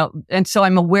it's, you know, and so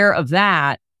I'm aware of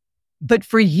that. But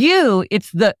for you,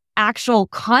 it's the actual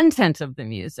content of the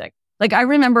music. Like I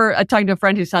remember talking to a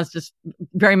friend who sounds just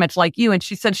very much like you. And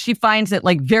she said she finds it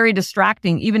like very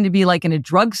distracting, even to be like in a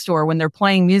drugstore when they're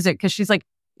playing music. Cause she's like,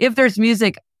 if there's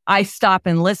music, I stop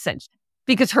and listen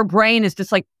because her brain is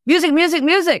just like music, music,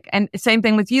 music. And same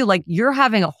thing with you. Like you're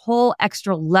having a whole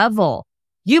extra level.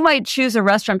 You might choose a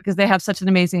restaurant because they have such an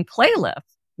amazing playlist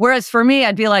Whereas for me,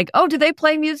 I'd be like, oh, do they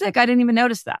play music? I didn't even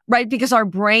notice that, right? Because our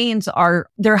brains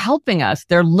they're helping us.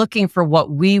 They're looking for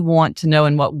what we want to know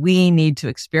and what we need to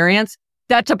experience.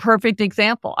 That's a perfect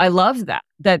example. I love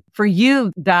that for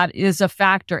you, that is a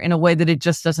factor in a way that it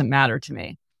just doesn't matter to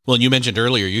me. Well, you mentioned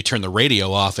earlier you turn the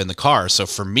radio off in the car. So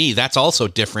for me, that's also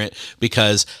different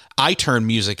because I turn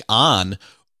music on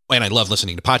and I love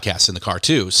listening to podcasts in the car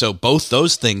too. So both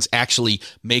those things actually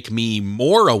make me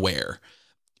more aware.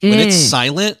 When it's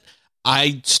silent,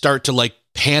 I start to like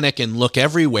panic and look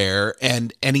everywhere,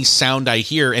 and any sound I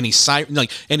hear, any siren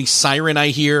I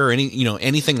hear, or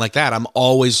anything like that, I'm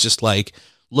always just like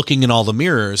looking in all the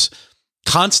mirrors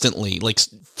constantly, like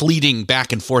fleeting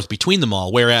back and forth between them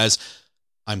all. Whereas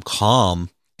I'm calm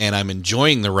and I'm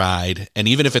enjoying the ride. And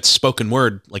even if it's spoken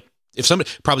word, like if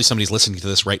somebody's listening to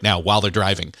this right now while they're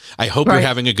driving, I hope you're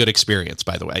having a good experience,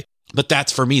 by the way. But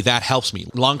that's for me, that helps me.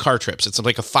 Long car trips. It's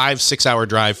like a 5-6 hour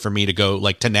drive for me to go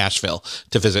like to Nashville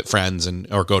to visit friends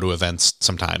or go to events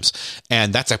sometimes.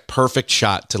 And that's a perfect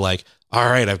shot to like, all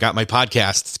right, I've got my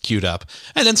podcasts queued up.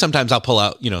 And then sometimes I'll pull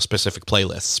out, specific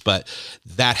playlists, but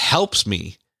that helps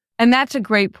me. And that's a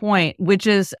great point, which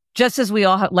is just as we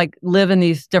all live in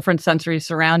these different sensory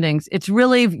surroundings, it's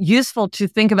really useful to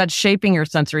think about shaping your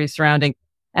sensory surrounding.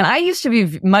 And I used to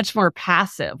be much more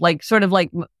passive, like sort of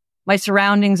like my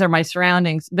surroundings are my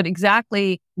surroundings. But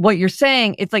exactly what you're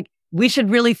saying, it's like we should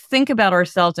really think about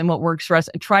ourselves and what works for us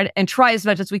and try as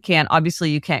much as we can. Obviously,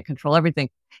 you can't control everything,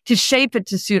 to shape it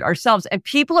to suit ourselves. And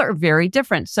people are very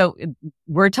different. So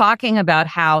we're talking about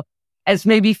how, as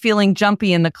maybe feeling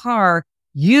jumpy in the car,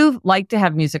 you like to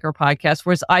have music or podcasts,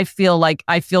 whereas I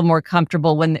feel more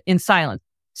comfortable when in silence.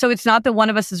 So it's not that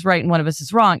one of us is right and one of us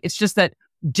is wrong. It's just that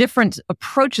different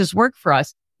approaches work for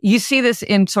us. You see this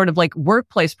in sort of like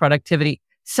workplace productivity.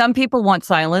 Some people want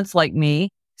silence like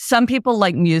me. Some people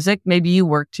like music. Maybe you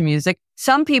work to music.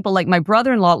 Some people, like my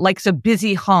brother-in-law, likes a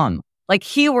busy hum. Like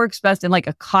he works best in like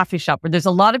a coffee shop where there's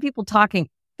a lot of people talking,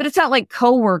 but it's not like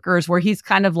coworkers where he's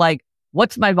kind of like,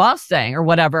 what's my boss saying or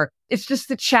whatever. It's just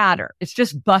the chatter. It's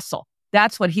just bustle.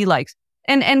 That's what he likes.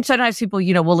 And sometimes people,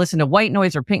 will listen to white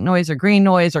noise or pink noise or green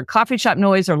noise or coffee shop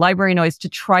noise or library noise to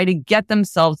try to get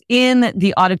themselves in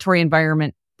the auditory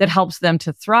environment that helps them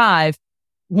to thrive.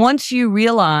 Once you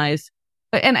realize,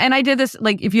 and I did this,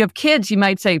 like if you have kids, you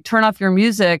might say, turn off your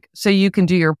music so you can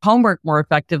do your homework more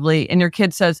effectively. And your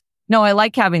kid says, no, I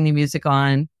like having the music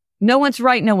on. No one's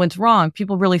right. No one's wrong.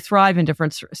 People really thrive in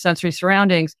different sensory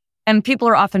surroundings. And people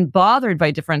are often bothered by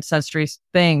different sensory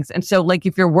things. And so like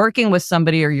if you're working with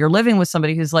somebody or you're living with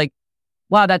somebody who's like,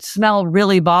 wow, that smell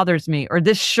really bothers me, or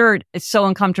this shirt is so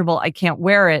uncomfortable, I can't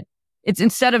wear it. It's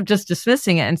instead of just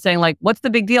dismissing it and saying like, what's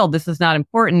the big deal? This is not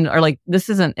important, or like, this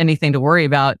isn't anything to worry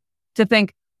about, to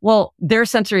think, well, their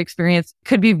sensory experience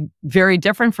could be very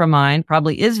different from mine,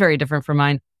 probably is very different from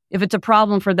mine. If it's a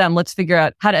problem for them, let's figure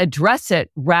out how to address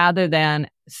it rather than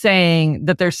saying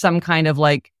that there's some kind of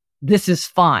like, this is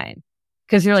fine.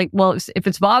 Because you're like, well, if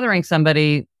it's bothering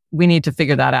somebody, we need to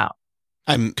figure that out.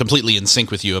 I'm completely in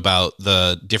sync with you about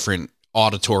the different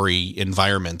auditory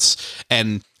environments.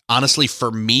 And honestly,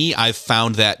 for me, I've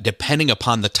found that depending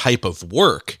upon the type of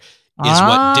work is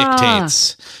what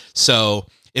dictates. So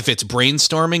if it's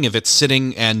brainstorming, if it's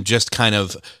sitting and just kind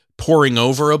of poring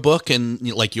over a book and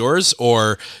like yours,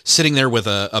 or sitting there with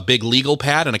a big legal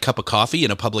pad and a cup of coffee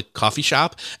in a public coffee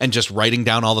shop and just writing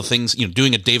down all the things,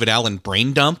 doing a David Allen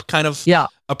brain dump kind of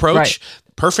approach, right.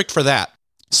 Perfect for that.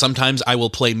 Sometimes I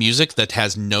will play music that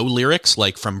has no lyrics,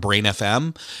 like from Brain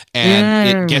FM, and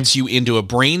it gets you into a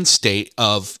brain state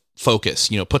of focus,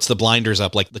 puts the blinders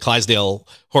up like the Clydesdale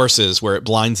horses, where it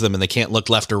blinds them and they can't look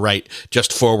left or right,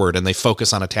 just forward, and they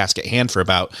focus on a task at hand for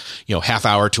about, half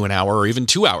hour to an hour or even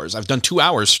 2 hours. I've done 2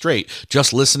 hours straight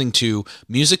just listening to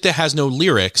music that has no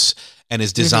lyrics and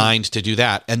is designed to do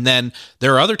that. And then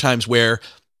there are other times where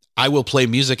I will play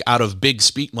music out of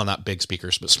not big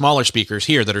speakers, but smaller speakers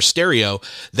here that are stereo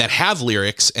that have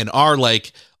lyrics and are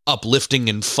like uplifting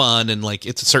and fun, and like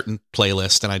it's a certain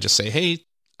playlist, and I just say, hey,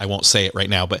 I won't say it right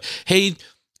now, but hey,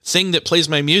 thing that plays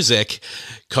my music,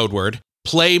 code word,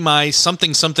 play my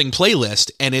something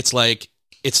playlist. And it's like,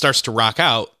 it starts to rock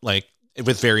out like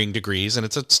with varying degrees, and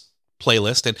it's a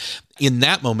playlist. And in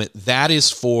that moment, that is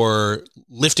for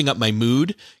lifting up my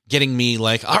mood, getting me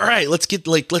like, all right, let's get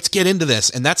into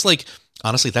this. And that's like,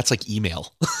 honestly, that's like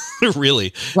email.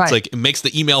 Really. Right. It's like, it makes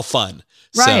the email fun.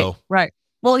 Right.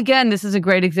 Well, again, this is a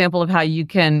great example of how you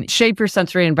can shape your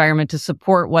sensory environment to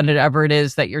support whatever it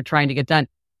is that you're trying to get done.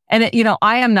 And,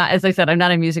 I am not, as I said, I'm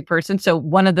not a music person. So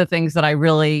one of the things that I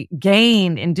really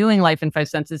gained in doing Life in Five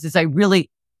Senses is I really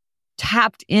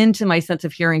tapped into my sense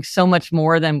of hearing so much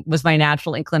more than was my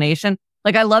natural inclination.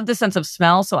 Like I love the sense of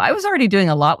smell. So I was already doing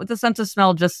a lot with the sense of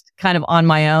smell just kind of on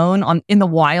my own in the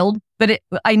wild. But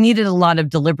I needed a lot of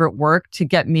deliberate work to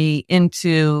get me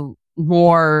into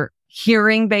more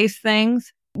hearing based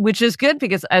things, which is good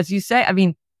because as you say, I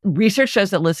mean, research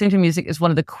shows that listening to music is one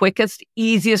of the quickest,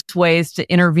 easiest ways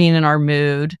to intervene in our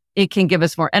mood. It can give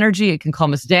us more energy. It can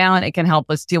calm us down. It can help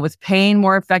us deal with pain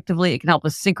more effectively. It can help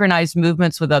us synchronize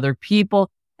movements with other people.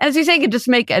 And as you say, it can just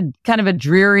make a kind of a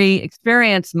dreary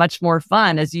experience much more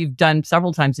fun, as you've done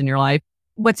several times in your life.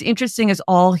 What's interesting is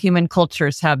all human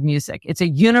cultures have music. It's a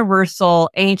universal,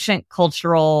 ancient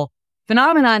cultural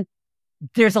phenomenon.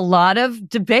 There's a lot of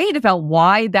debate about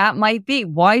why that might be.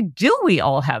 Why do we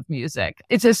all have music?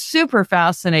 It's a super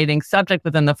fascinating subject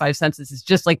within the five senses. It's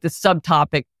just like the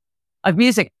subtopic of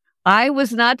music. I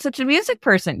was not such a music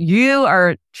person. You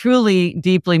are truly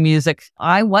deeply music.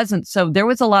 I wasn't. So there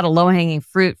was a lot of low-hanging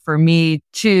fruit for me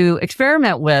to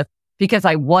experiment with because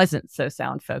I wasn't so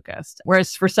sound focused.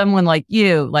 Whereas for someone like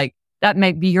you, like that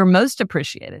might be your most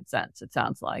appreciated sense, it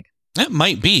sounds like. That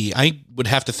might be. I would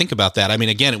have to think about that. I mean,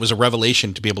 again, it was a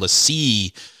revelation to be able to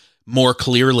see more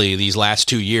clearly these last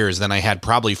 2 years than I had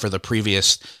probably for the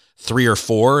previous 3 or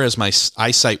 4 as my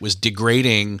eyesight was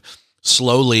degrading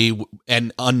slowly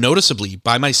and unnoticeably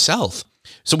by myself.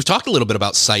 So we've talked a little bit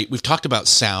about sight. We've talked about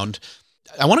sound.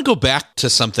 I want to go back to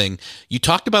something. You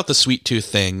talked about the sweet tooth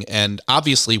thing, and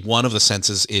obviously one of the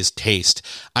senses is taste.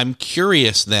 I'm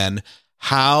curious then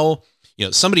how...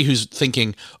 somebody who's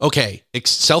thinking, okay,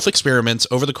 self-experiments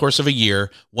over the course of a year,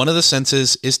 one of the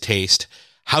senses is taste.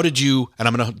 How did you, and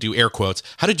I'm going to do air quotes,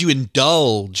 how did you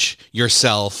indulge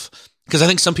yourself? Because I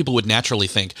think some people would naturally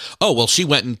think, oh, well, she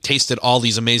went and tasted all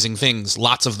these amazing things,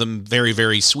 lots of them very,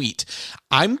 very sweet.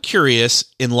 I'm curious,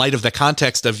 in light of the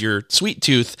context of your sweet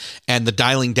tooth and the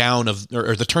dialing down of,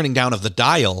 or the turning down of the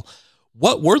dial,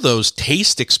 what were those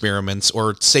taste experiments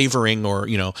or savoring or,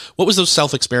 what was those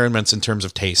self-experiments in terms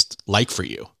of taste like for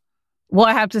you? Well,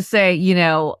 I have to say,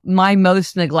 my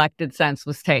most neglected sense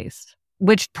was taste,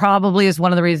 which probably is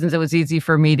one of the reasons it was easy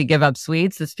for me to give up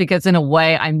sweets. It's because in a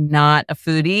way, I'm not a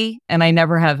foodie and I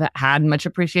never have had much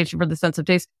appreciation for the sense of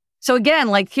taste. So again,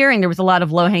 like hearing, there was a lot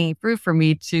of low-hanging fruit for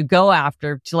me to go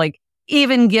after, to like,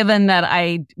 even given that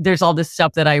there's all this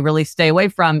stuff that I really stay away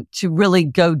from, to really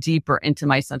go deeper into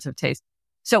my sense of taste.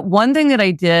 So one thing that I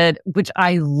did, which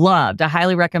I loved, I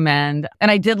highly recommend,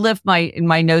 and I did lift my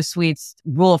no sweets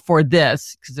rule for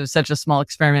this because it was such a small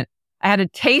experiment. I had a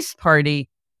taste party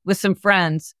with some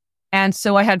friends. And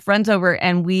so I had friends over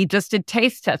and we just did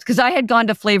taste tests because I had gone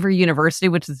to Flavor University,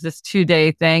 which is this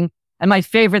 2-day thing. And my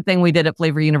favorite thing we did at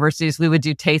Flavor University is we would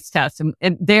do taste tests.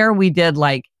 And there we did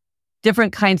like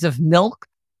different kinds of milk,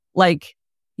 like,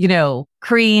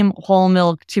 cream, whole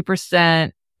milk,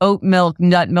 2%, oat milk,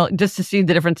 nut milk, just to see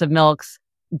the difference of milks,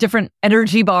 different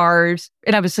energy bars.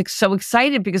 And I was like so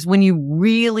excited because when you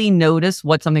really notice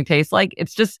what something tastes like,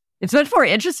 it's much more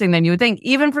interesting than you would think,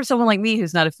 even for someone like me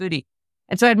who's not a foodie.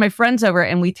 And so I had my friends over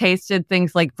and we tasted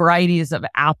things like varieties of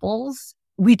apples.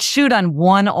 We chewed on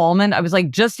one almond. I was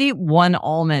like, just eat one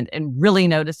almond and really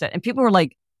notice it. And people were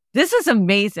like, this is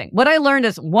amazing. What I learned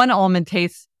is one almond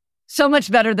tastes so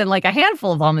much better than like a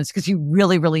handful of almonds because you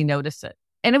really, really notice it.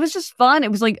 And it was just fun.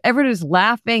 It was like everybody was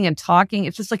laughing and talking.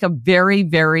 It's just like a very,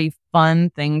 very fun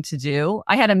thing to do.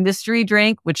 I had a mystery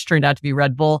drink, which turned out to be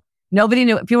Red Bull. Nobody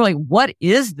knew. People were like, what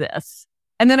is this?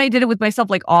 And then I did it with myself,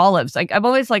 like olives. Like I'm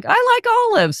always like, I like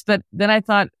olives. But then I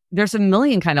thought there's a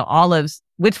million kind of olives.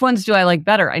 Which ones do I like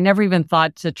better? I never even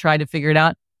thought to try to figure it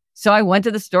out. So I went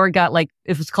to the store, got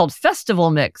it was called Festival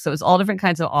Mix. So it was all different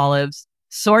kinds of olives,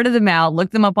 sorted them out,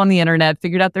 looked them up on the internet,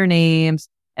 figured out their names,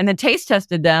 and then taste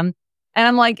tested them. And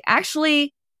I'm like,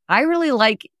 actually, I really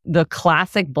like the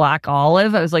classic black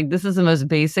olive. I was like, this is the most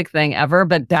basic thing ever,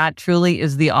 but that truly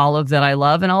is the olive that I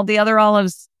love. And all the other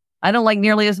olives, I don't like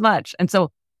nearly as much. And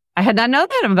so I had not known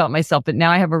that about myself, but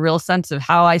now I have a real sense of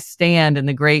how I stand in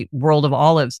the great world of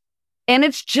olives. And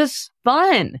it's just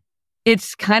fun.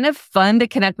 It's kind of fun to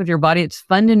connect with your body. It's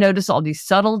fun to notice all these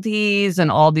subtleties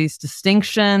and all these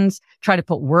distinctions, try to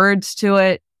put words to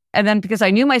it. And then because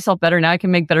I knew myself better, now I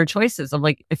can make better choices. I'm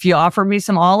like, if you offer me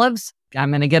some olives,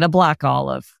 I'm going to get a black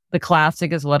olive. The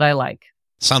classic is what I like.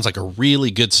 Sounds like a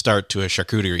really good start to a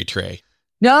charcuterie tray.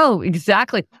 No,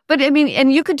 exactly. But I mean,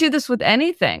 and you could do this with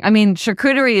anything. I mean,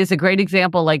 charcuterie is a great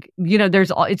example. Like,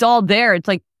 it's all there. It's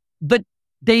like, but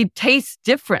they taste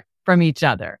different from each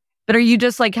other. But are you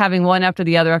just like having one after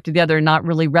the other, not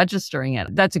really registering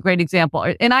it? That's a great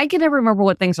example. And I can never remember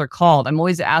what things are called. I'm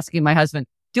always asking my husband,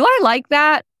 do I like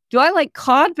that? Do I like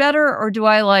cod better or do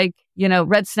I like,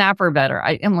 red snapper better?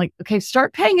 I'm like, okay,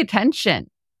 start paying attention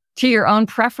to your own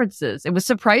preferences. It was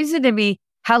surprising to me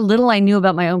how little I knew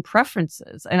about my own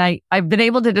preferences. And I've been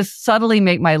able to just subtly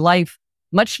make my life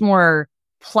much more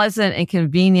pleasant and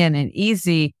convenient and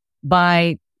easy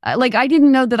by, like, I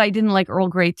didn't know that I didn't like Earl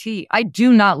Grey tea. I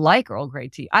do not like Earl Grey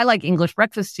tea. I like English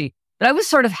breakfast tea, but I was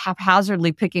sort of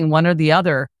haphazardly picking one or the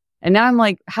other. And now I'm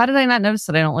like, how did I not notice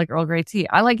that I don't like Earl Grey tea?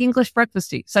 I like English breakfast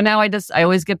tea. So now I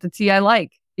always get the tea I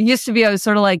like. It used to be, I was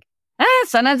sort of like,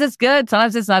 sometimes it's good.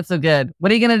 Sometimes it's not so good.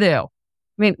 What are you going to do? I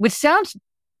mean, which sounds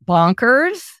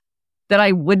bonkers that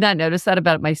I would not notice that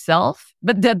about myself.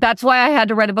 But that's why I had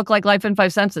to write a book like Life in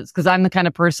 5 Senses, because I'm the kind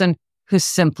of person who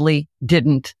simply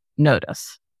didn't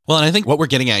notice. Well, and I think what we're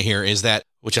getting at here is that,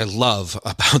 which I love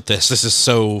about this is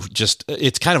so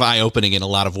it's kind of eye-opening in a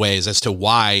lot of ways as to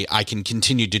why I can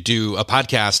continue to do a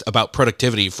podcast about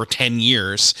productivity for 10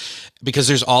 years, because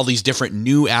there's all these different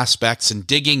new aspects and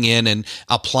digging in and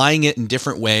applying it in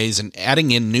different ways and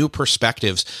adding in new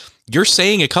perspectives. You're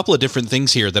saying a couple of different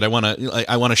things here that I want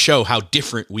to show how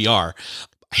different we are.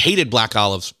 I hated black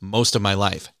olives most of my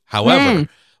life. However,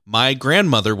 my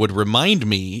grandmother would remind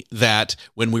me that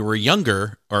when we were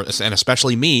younger, and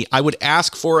especially me, I would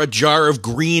ask for a jar of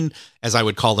green, as I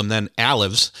would call them then,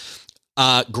 olives,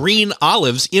 green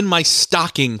olives in my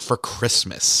stocking for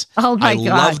Christmas. Oh my God.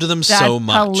 I loved them so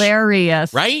much.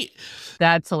 Hilarious. Right?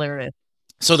 That's hilarious.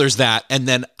 So there's that. And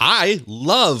then I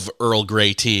love Earl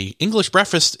Grey tea. English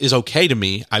breakfast is okay to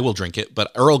me. I will drink it,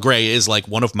 but Earl Grey is like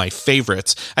one of my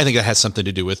favorites. I think that has something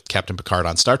to do with Captain Picard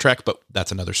on Star Trek, but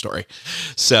that's another story.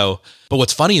 So, but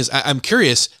what's funny is I'm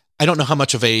curious. I don't know how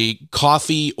much of a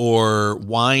coffee or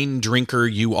wine drinker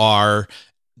you are.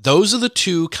 Those are the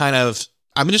two kind of,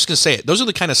 I'm just going to say it. Those are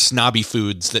the kind of snobby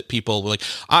foods that people like,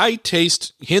 I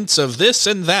taste hints of this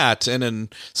and that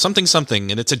and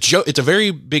something. And it's a joke. It's a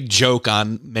very big joke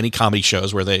on many comedy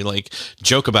shows where they like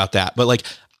joke about that. But like,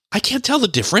 I can't tell the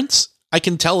difference. I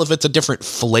can tell if it's a different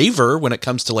flavor when it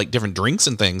comes to like different drinks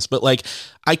and things, but like,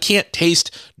 I can't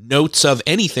taste notes of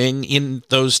anything in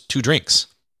those two drinks.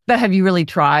 But have you really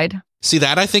tried? See,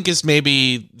 that I think is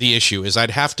maybe the issue is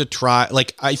I'd have to try,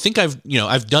 like, I think I've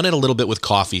done it a little bit with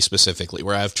coffee specifically,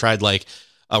 where I've tried like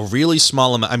a really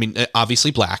small amount, I mean, obviously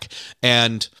black,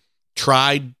 and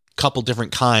tried a couple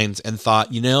different kinds and thought,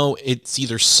 it's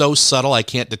either so subtle I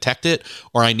can't detect it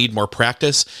or I need more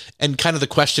practice. And kind of the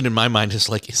question in my mind is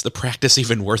like, is the practice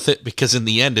even worth it? Because in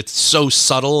the end, it's so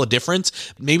subtle a difference.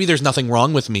 Maybe there's nothing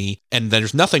wrong with me and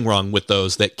there's nothing wrong with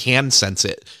those that can sense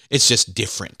it. It's just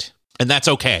different. And that's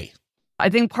okay. I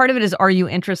think part of it is, are you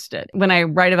interested? When I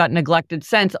write about neglected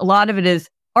sense, a lot of it is,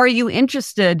 are you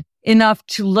interested enough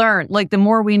to learn? Like, the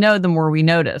more we know, the more we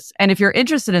notice. And if you're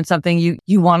interested in something,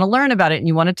 you want to learn about it and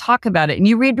you want to talk about it and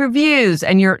you read reviews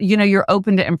and you're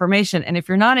open to information. And if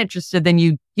you're not interested, then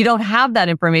you don't have that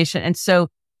information. And so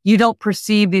you don't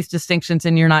perceive these distinctions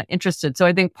and you're not interested. So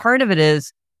I think part of it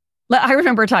is, I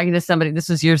remember talking to somebody, this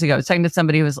was years ago, I was talking to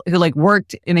somebody who like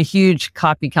worked in a huge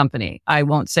coffee company. I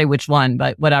won't say which one,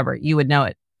 but whatever, you would know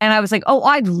it. And I was like, oh,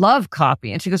 I love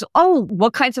coffee. And she goes, oh,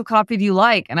 what kinds of coffee do you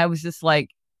like? And I was just like,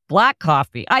 black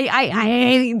coffee.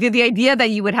 I did the idea that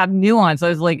you would have nuance. I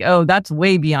was like, oh, that's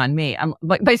way beyond me.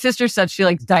 My sister said she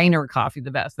likes diner coffee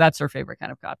the best. That's her favorite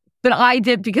kind of coffee. But I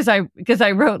did, because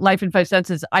I wrote Life in 5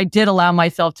 Senses, I did allow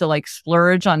myself to like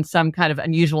splurge on some kind of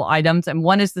unusual items. And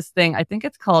one is this thing, I think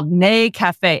it's called Nez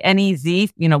Cafe,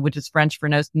 Nez, which is French for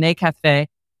nose, Nez Cafe.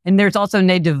 And there's also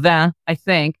Nez de Vin, I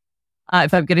think,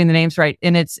 if I'm getting the names right.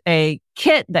 And it's a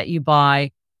kit that you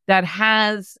buy that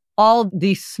has all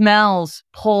these smells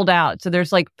pulled out. So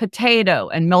there's like potato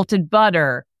and melted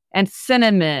butter and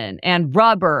cinnamon and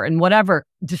rubber and whatever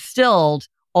distilled,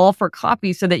 all for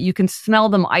coffee, so that you can smell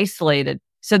them isolated,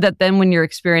 so that then when you're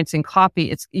experiencing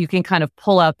coffee, you can kind of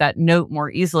pull out that note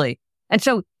more easily. And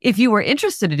so if you were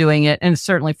interested in doing it, and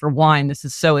certainly for wine, this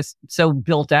is so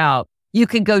built out, you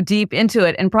could go deep into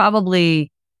it and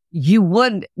probably you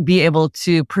would be able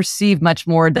to perceive much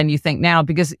more than you think now,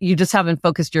 because you just haven't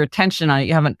focused your attention on it.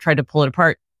 You haven't tried to pull it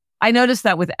apart. I noticed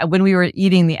that when we were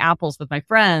eating the apples with my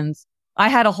friends, I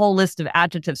had a whole list of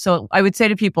adjectives. So I would say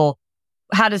to people,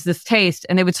 how does this taste?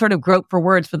 And they would sort of grope for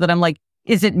words, but then I'm like,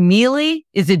 is it mealy?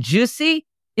 Is it juicy?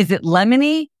 Is it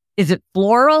lemony? Is it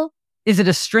floral? Is it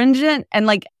astringent? And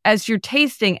like, as you're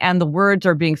tasting and the words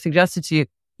are being suggested to you,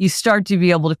 you start to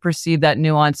be able to perceive that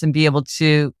nuance and be able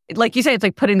to, like you say, it's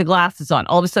like putting the glasses on.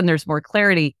 All of a sudden there's more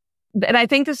clarity. And I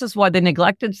think this is why the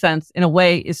neglected sense, in a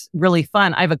way, is really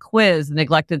fun. I have a quiz, the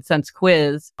neglected sense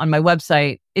quiz, on my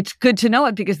website. It's good to know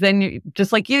it, because then,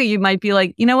 just like you might be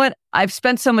like, you know what? I've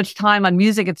spent so much time on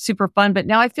music. It's super fun. But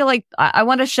now I feel like I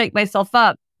want to shake myself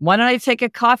up. Why don't I take a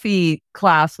coffee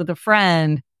class with a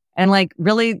friend and like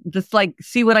really just like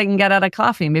see what I can get out of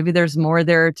coffee. Maybe there's more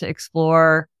there to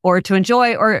explore or to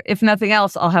enjoy, or if nothing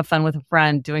else, I'll have fun with a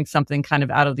friend doing something kind of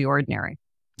out of the ordinary.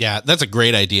 Yeah, that's a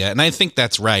great idea. And I think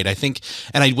that's right.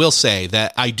 And I will say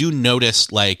that I do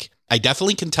notice, like, I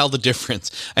definitely can tell the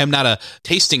difference. I am not a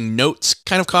tasting notes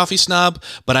kind of coffee snob,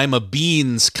 but I'm a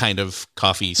beans kind of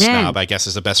coffee snob, I guess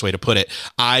is the best way to put it.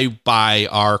 I buy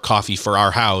our coffee for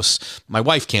our house. My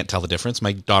wife can't tell the difference.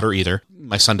 My daughter either.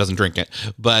 My son doesn't drink it.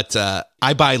 But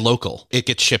I buy local. It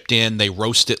gets shipped in. They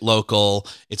roast it local.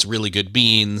 It's really good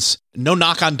beans. No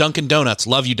knock on Dunkin' Donuts.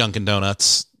 Love you, Dunkin'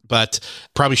 Donuts. But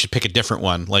probably should pick a different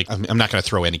one. Like, I'm not going to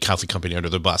throw any coffee company under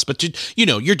the bus, but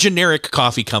your generic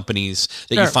coffee companies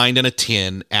that you find in a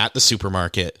tin at the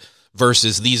supermarket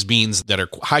versus these beans that are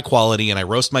high quality and I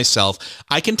roast myself,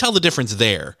 I can tell the difference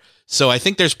there. So I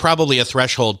think there's probably a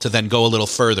threshold to then go a little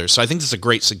further. So I think this is a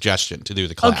great suggestion to do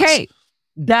the class. Okay,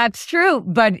 that's true.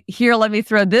 But here, let me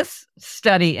throw this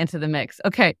study into the mix.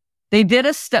 Okay. They did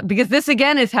a study, because this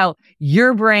again is how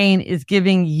your brain is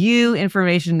giving you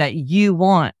information that you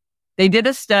want. They did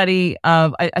a study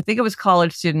of, I think it was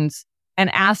college students, and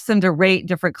asked them to rate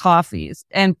different coffees.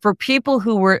 And for people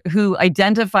who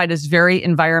identified as very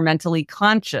environmentally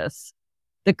conscious,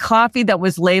 the coffee that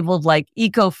was labeled like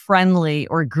eco-friendly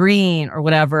or green or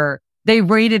whatever, they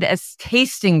rated as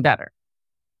tasting better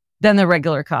than the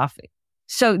regular coffee.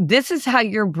 So this is how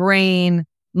your brain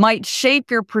might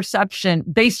shape your perception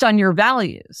based on your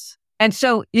values. And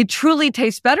so it truly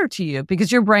tastes better to you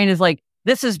because your brain is like,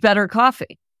 this is better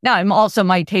coffee. Now, it also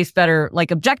might taste better,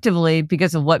 like objectively,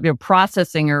 because of what you're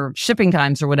processing or shipping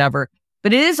times or whatever.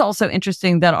 But it is also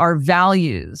interesting that our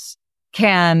values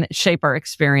can shape our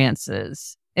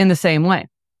experiences in the same way.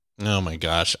 Oh my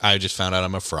gosh. I just found out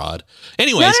I'm a fraud.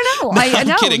 Anyways. No.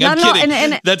 I'm kidding. I'm kidding.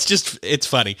 And that's just, it's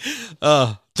funny.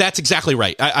 That's exactly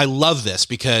right. I love this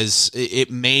because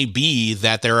it may be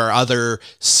that there are other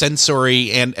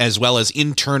sensory and as well as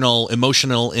internal,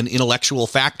 emotional and intellectual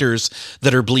factors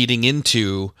that are bleeding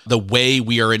into the way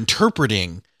we are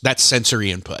interpreting that sensory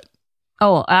input.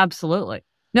 Oh, absolutely.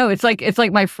 No, it's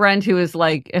like my friend who is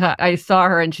like, I saw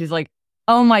her and she's like,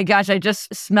 oh my gosh, I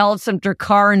just smelled some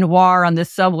Drakkar Noir on the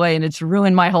subway and it's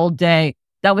ruined my whole day.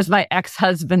 That was my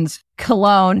ex-husband's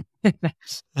cologne. And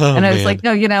I was like,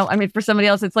 no, I mean, for somebody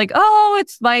else, it's like, oh,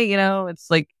 it's my, it's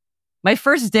like my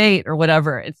first date or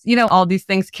whatever. It's, all these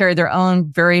things carry their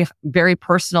own very, very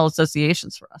personal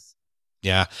associations for us.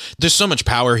 Yeah, there's so much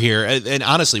power here. And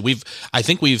honestly, I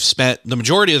think we've spent the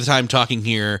majority of the time talking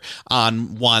here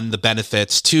on one, the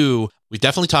benefits, two, we've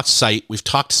definitely talked sight, we've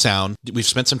talked sound, we've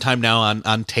spent some time now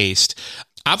on taste.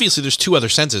 Obviously, there's two other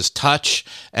senses, touch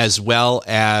as well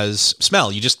as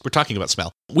smell. We're talking about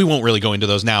smell. We won't really go into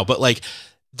those now, but like,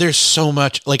 there's so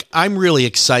much, like, I'm really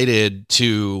excited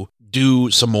to do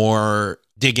some more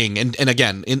digging. And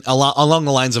again, along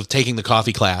the lines of taking the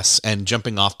coffee class and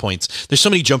jumping off points. There's so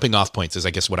many jumping off points is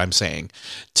I guess what I'm saying,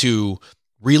 to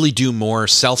really do more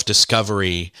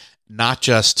self-discovery, not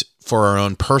just for our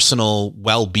own personal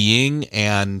well-being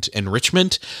and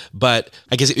enrichment, but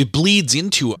I guess it bleeds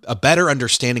into a better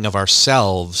understanding of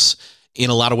ourselves in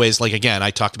a lot of ways. Like, again,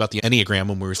 I talked about the Enneagram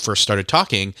when we first started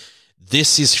talking.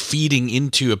 This is feeding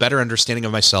into a better understanding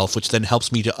of myself, which then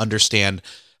helps me to understand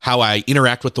how I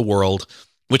interact with the world,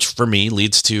 which for me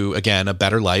leads to, again, a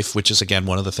better life, which is, again,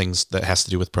 one of the things that has to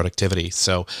do with productivity.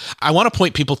 So I want to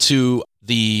point people to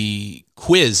the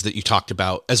quiz that you talked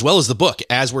about, as well as the book.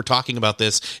 As we're talking about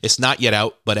this, it's not yet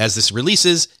out, but as this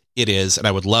releases, it is. And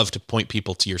I would love to point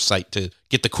people to your site to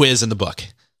get the quiz and the book.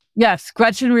 Yes,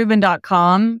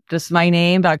 GretchenRubin.com, just my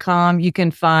name.com. You can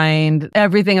find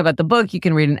everything about the book. You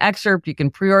can read an excerpt. You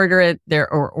can pre-order it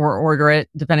there or order it,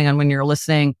 depending on when you're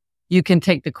listening. You can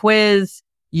take the quiz.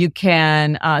 You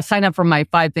can sign up for my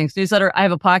 5 Things newsletter. I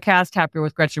have a podcast, Happier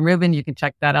with Gretchen Rubin. You can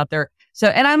check that out there. So,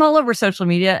 and I'm all over social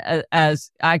media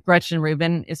as Gretchen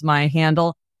Rubin is my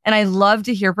handle. And I love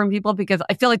to hear from people because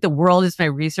I feel like the world is my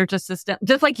research assistant.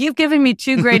 Just like you've given me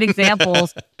 2 great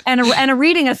examples and a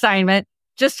reading assignment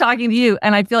just talking to you.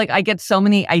 And I feel like I get so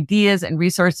many ideas and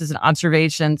resources and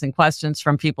observations and questions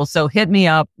from people. So hit me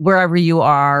up wherever you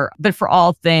are. But for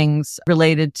all things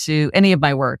related to any of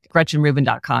my work,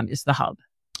 GretchenRubin.com is the hub.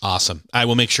 Awesome. I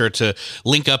will make sure to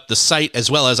link up the site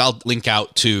as well as I'll link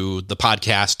out to the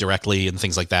podcast directly and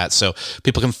things like that so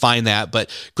people can find that. But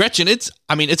Gretchen, it's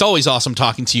always awesome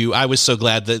talking to you. I was so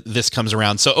glad that this comes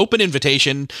around. So open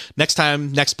invitation next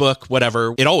time, next book,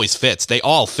 whatever. It always fits. They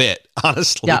all fit,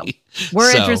 honestly. Yeah. We're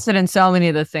interested in so many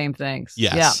of the same things.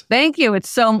 Yes. Yeah. Thank you.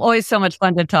 It's always so much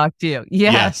fun to talk to you.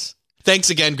 Yes. Thanks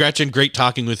again, Gretchen. Great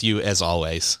talking with you as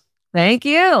always. Thank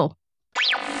you.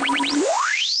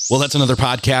 Well, that's another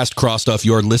podcast crossed off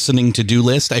your listening to-do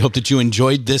list. I hope that you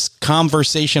enjoyed this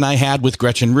conversation I had with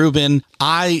Gretchen Rubin.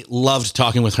 I loved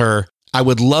talking with her. I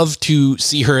would love to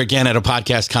see her again at a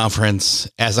podcast conference,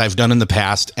 as I've done in the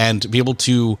past, and be able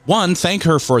to, one, thank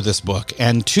her for this book,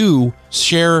 and two,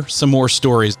 share some more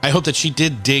stories. I hope that she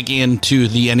did dig into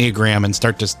the Enneagram and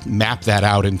start to map that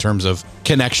out in terms of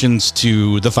connections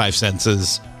to the five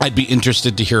senses. I'd be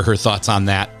interested to hear her thoughts on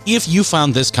that. If you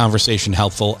found this conversation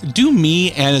helpful, do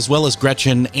me, and as well as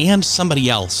Gretchen and somebody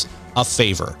else, a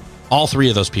favor. All three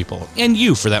of those people, and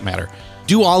you for that matter.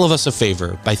 Do all of us a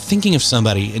favor by thinking of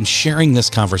somebody and sharing this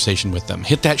conversation with them.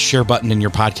 Hit that share button in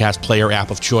your podcast player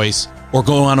app of choice, or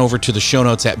go on over to the show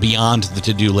notes at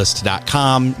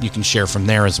beyondthetodolist.com. You can share from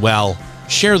there as well.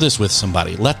 Share this with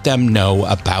somebody. Let them know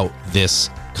about this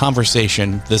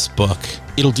conversation, this book.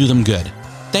 It'll do them good.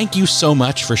 Thank you so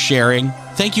much for sharing.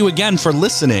 Thank you again for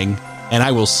listening, and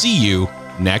I will see you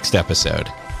next episode.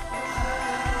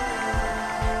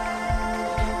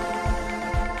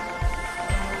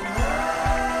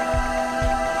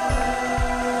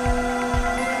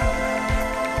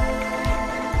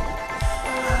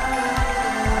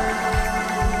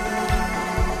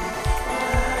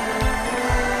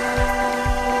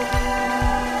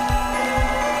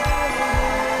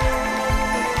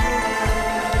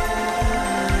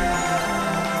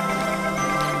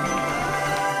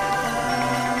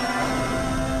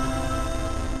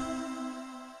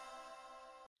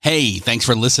 Hey, thanks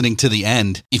for listening to the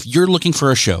end. If you're looking for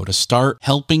a show to start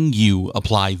helping you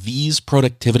apply these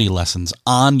productivity lessons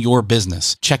on your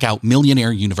business, check out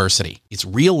Millionaire University. It's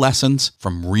real lessons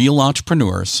from real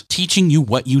entrepreneurs teaching you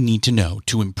what you need to know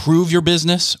to improve your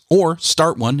business or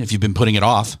start one if you've been putting it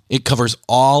off. It covers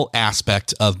all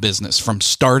aspects of business, from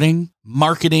starting,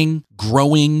 marketing,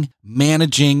 growing,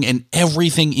 managing, and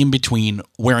everything in between,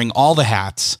 wearing all the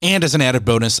hats. And as an added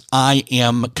bonus, I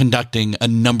am conducting a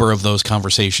number of those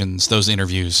conversations, those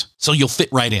interviews, so you'll fit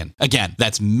right in. Again,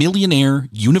 that's Millionaire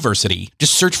University.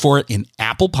 Just search for it in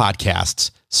Apple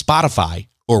Podcasts, Spotify,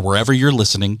 or wherever you're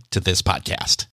listening to this podcast.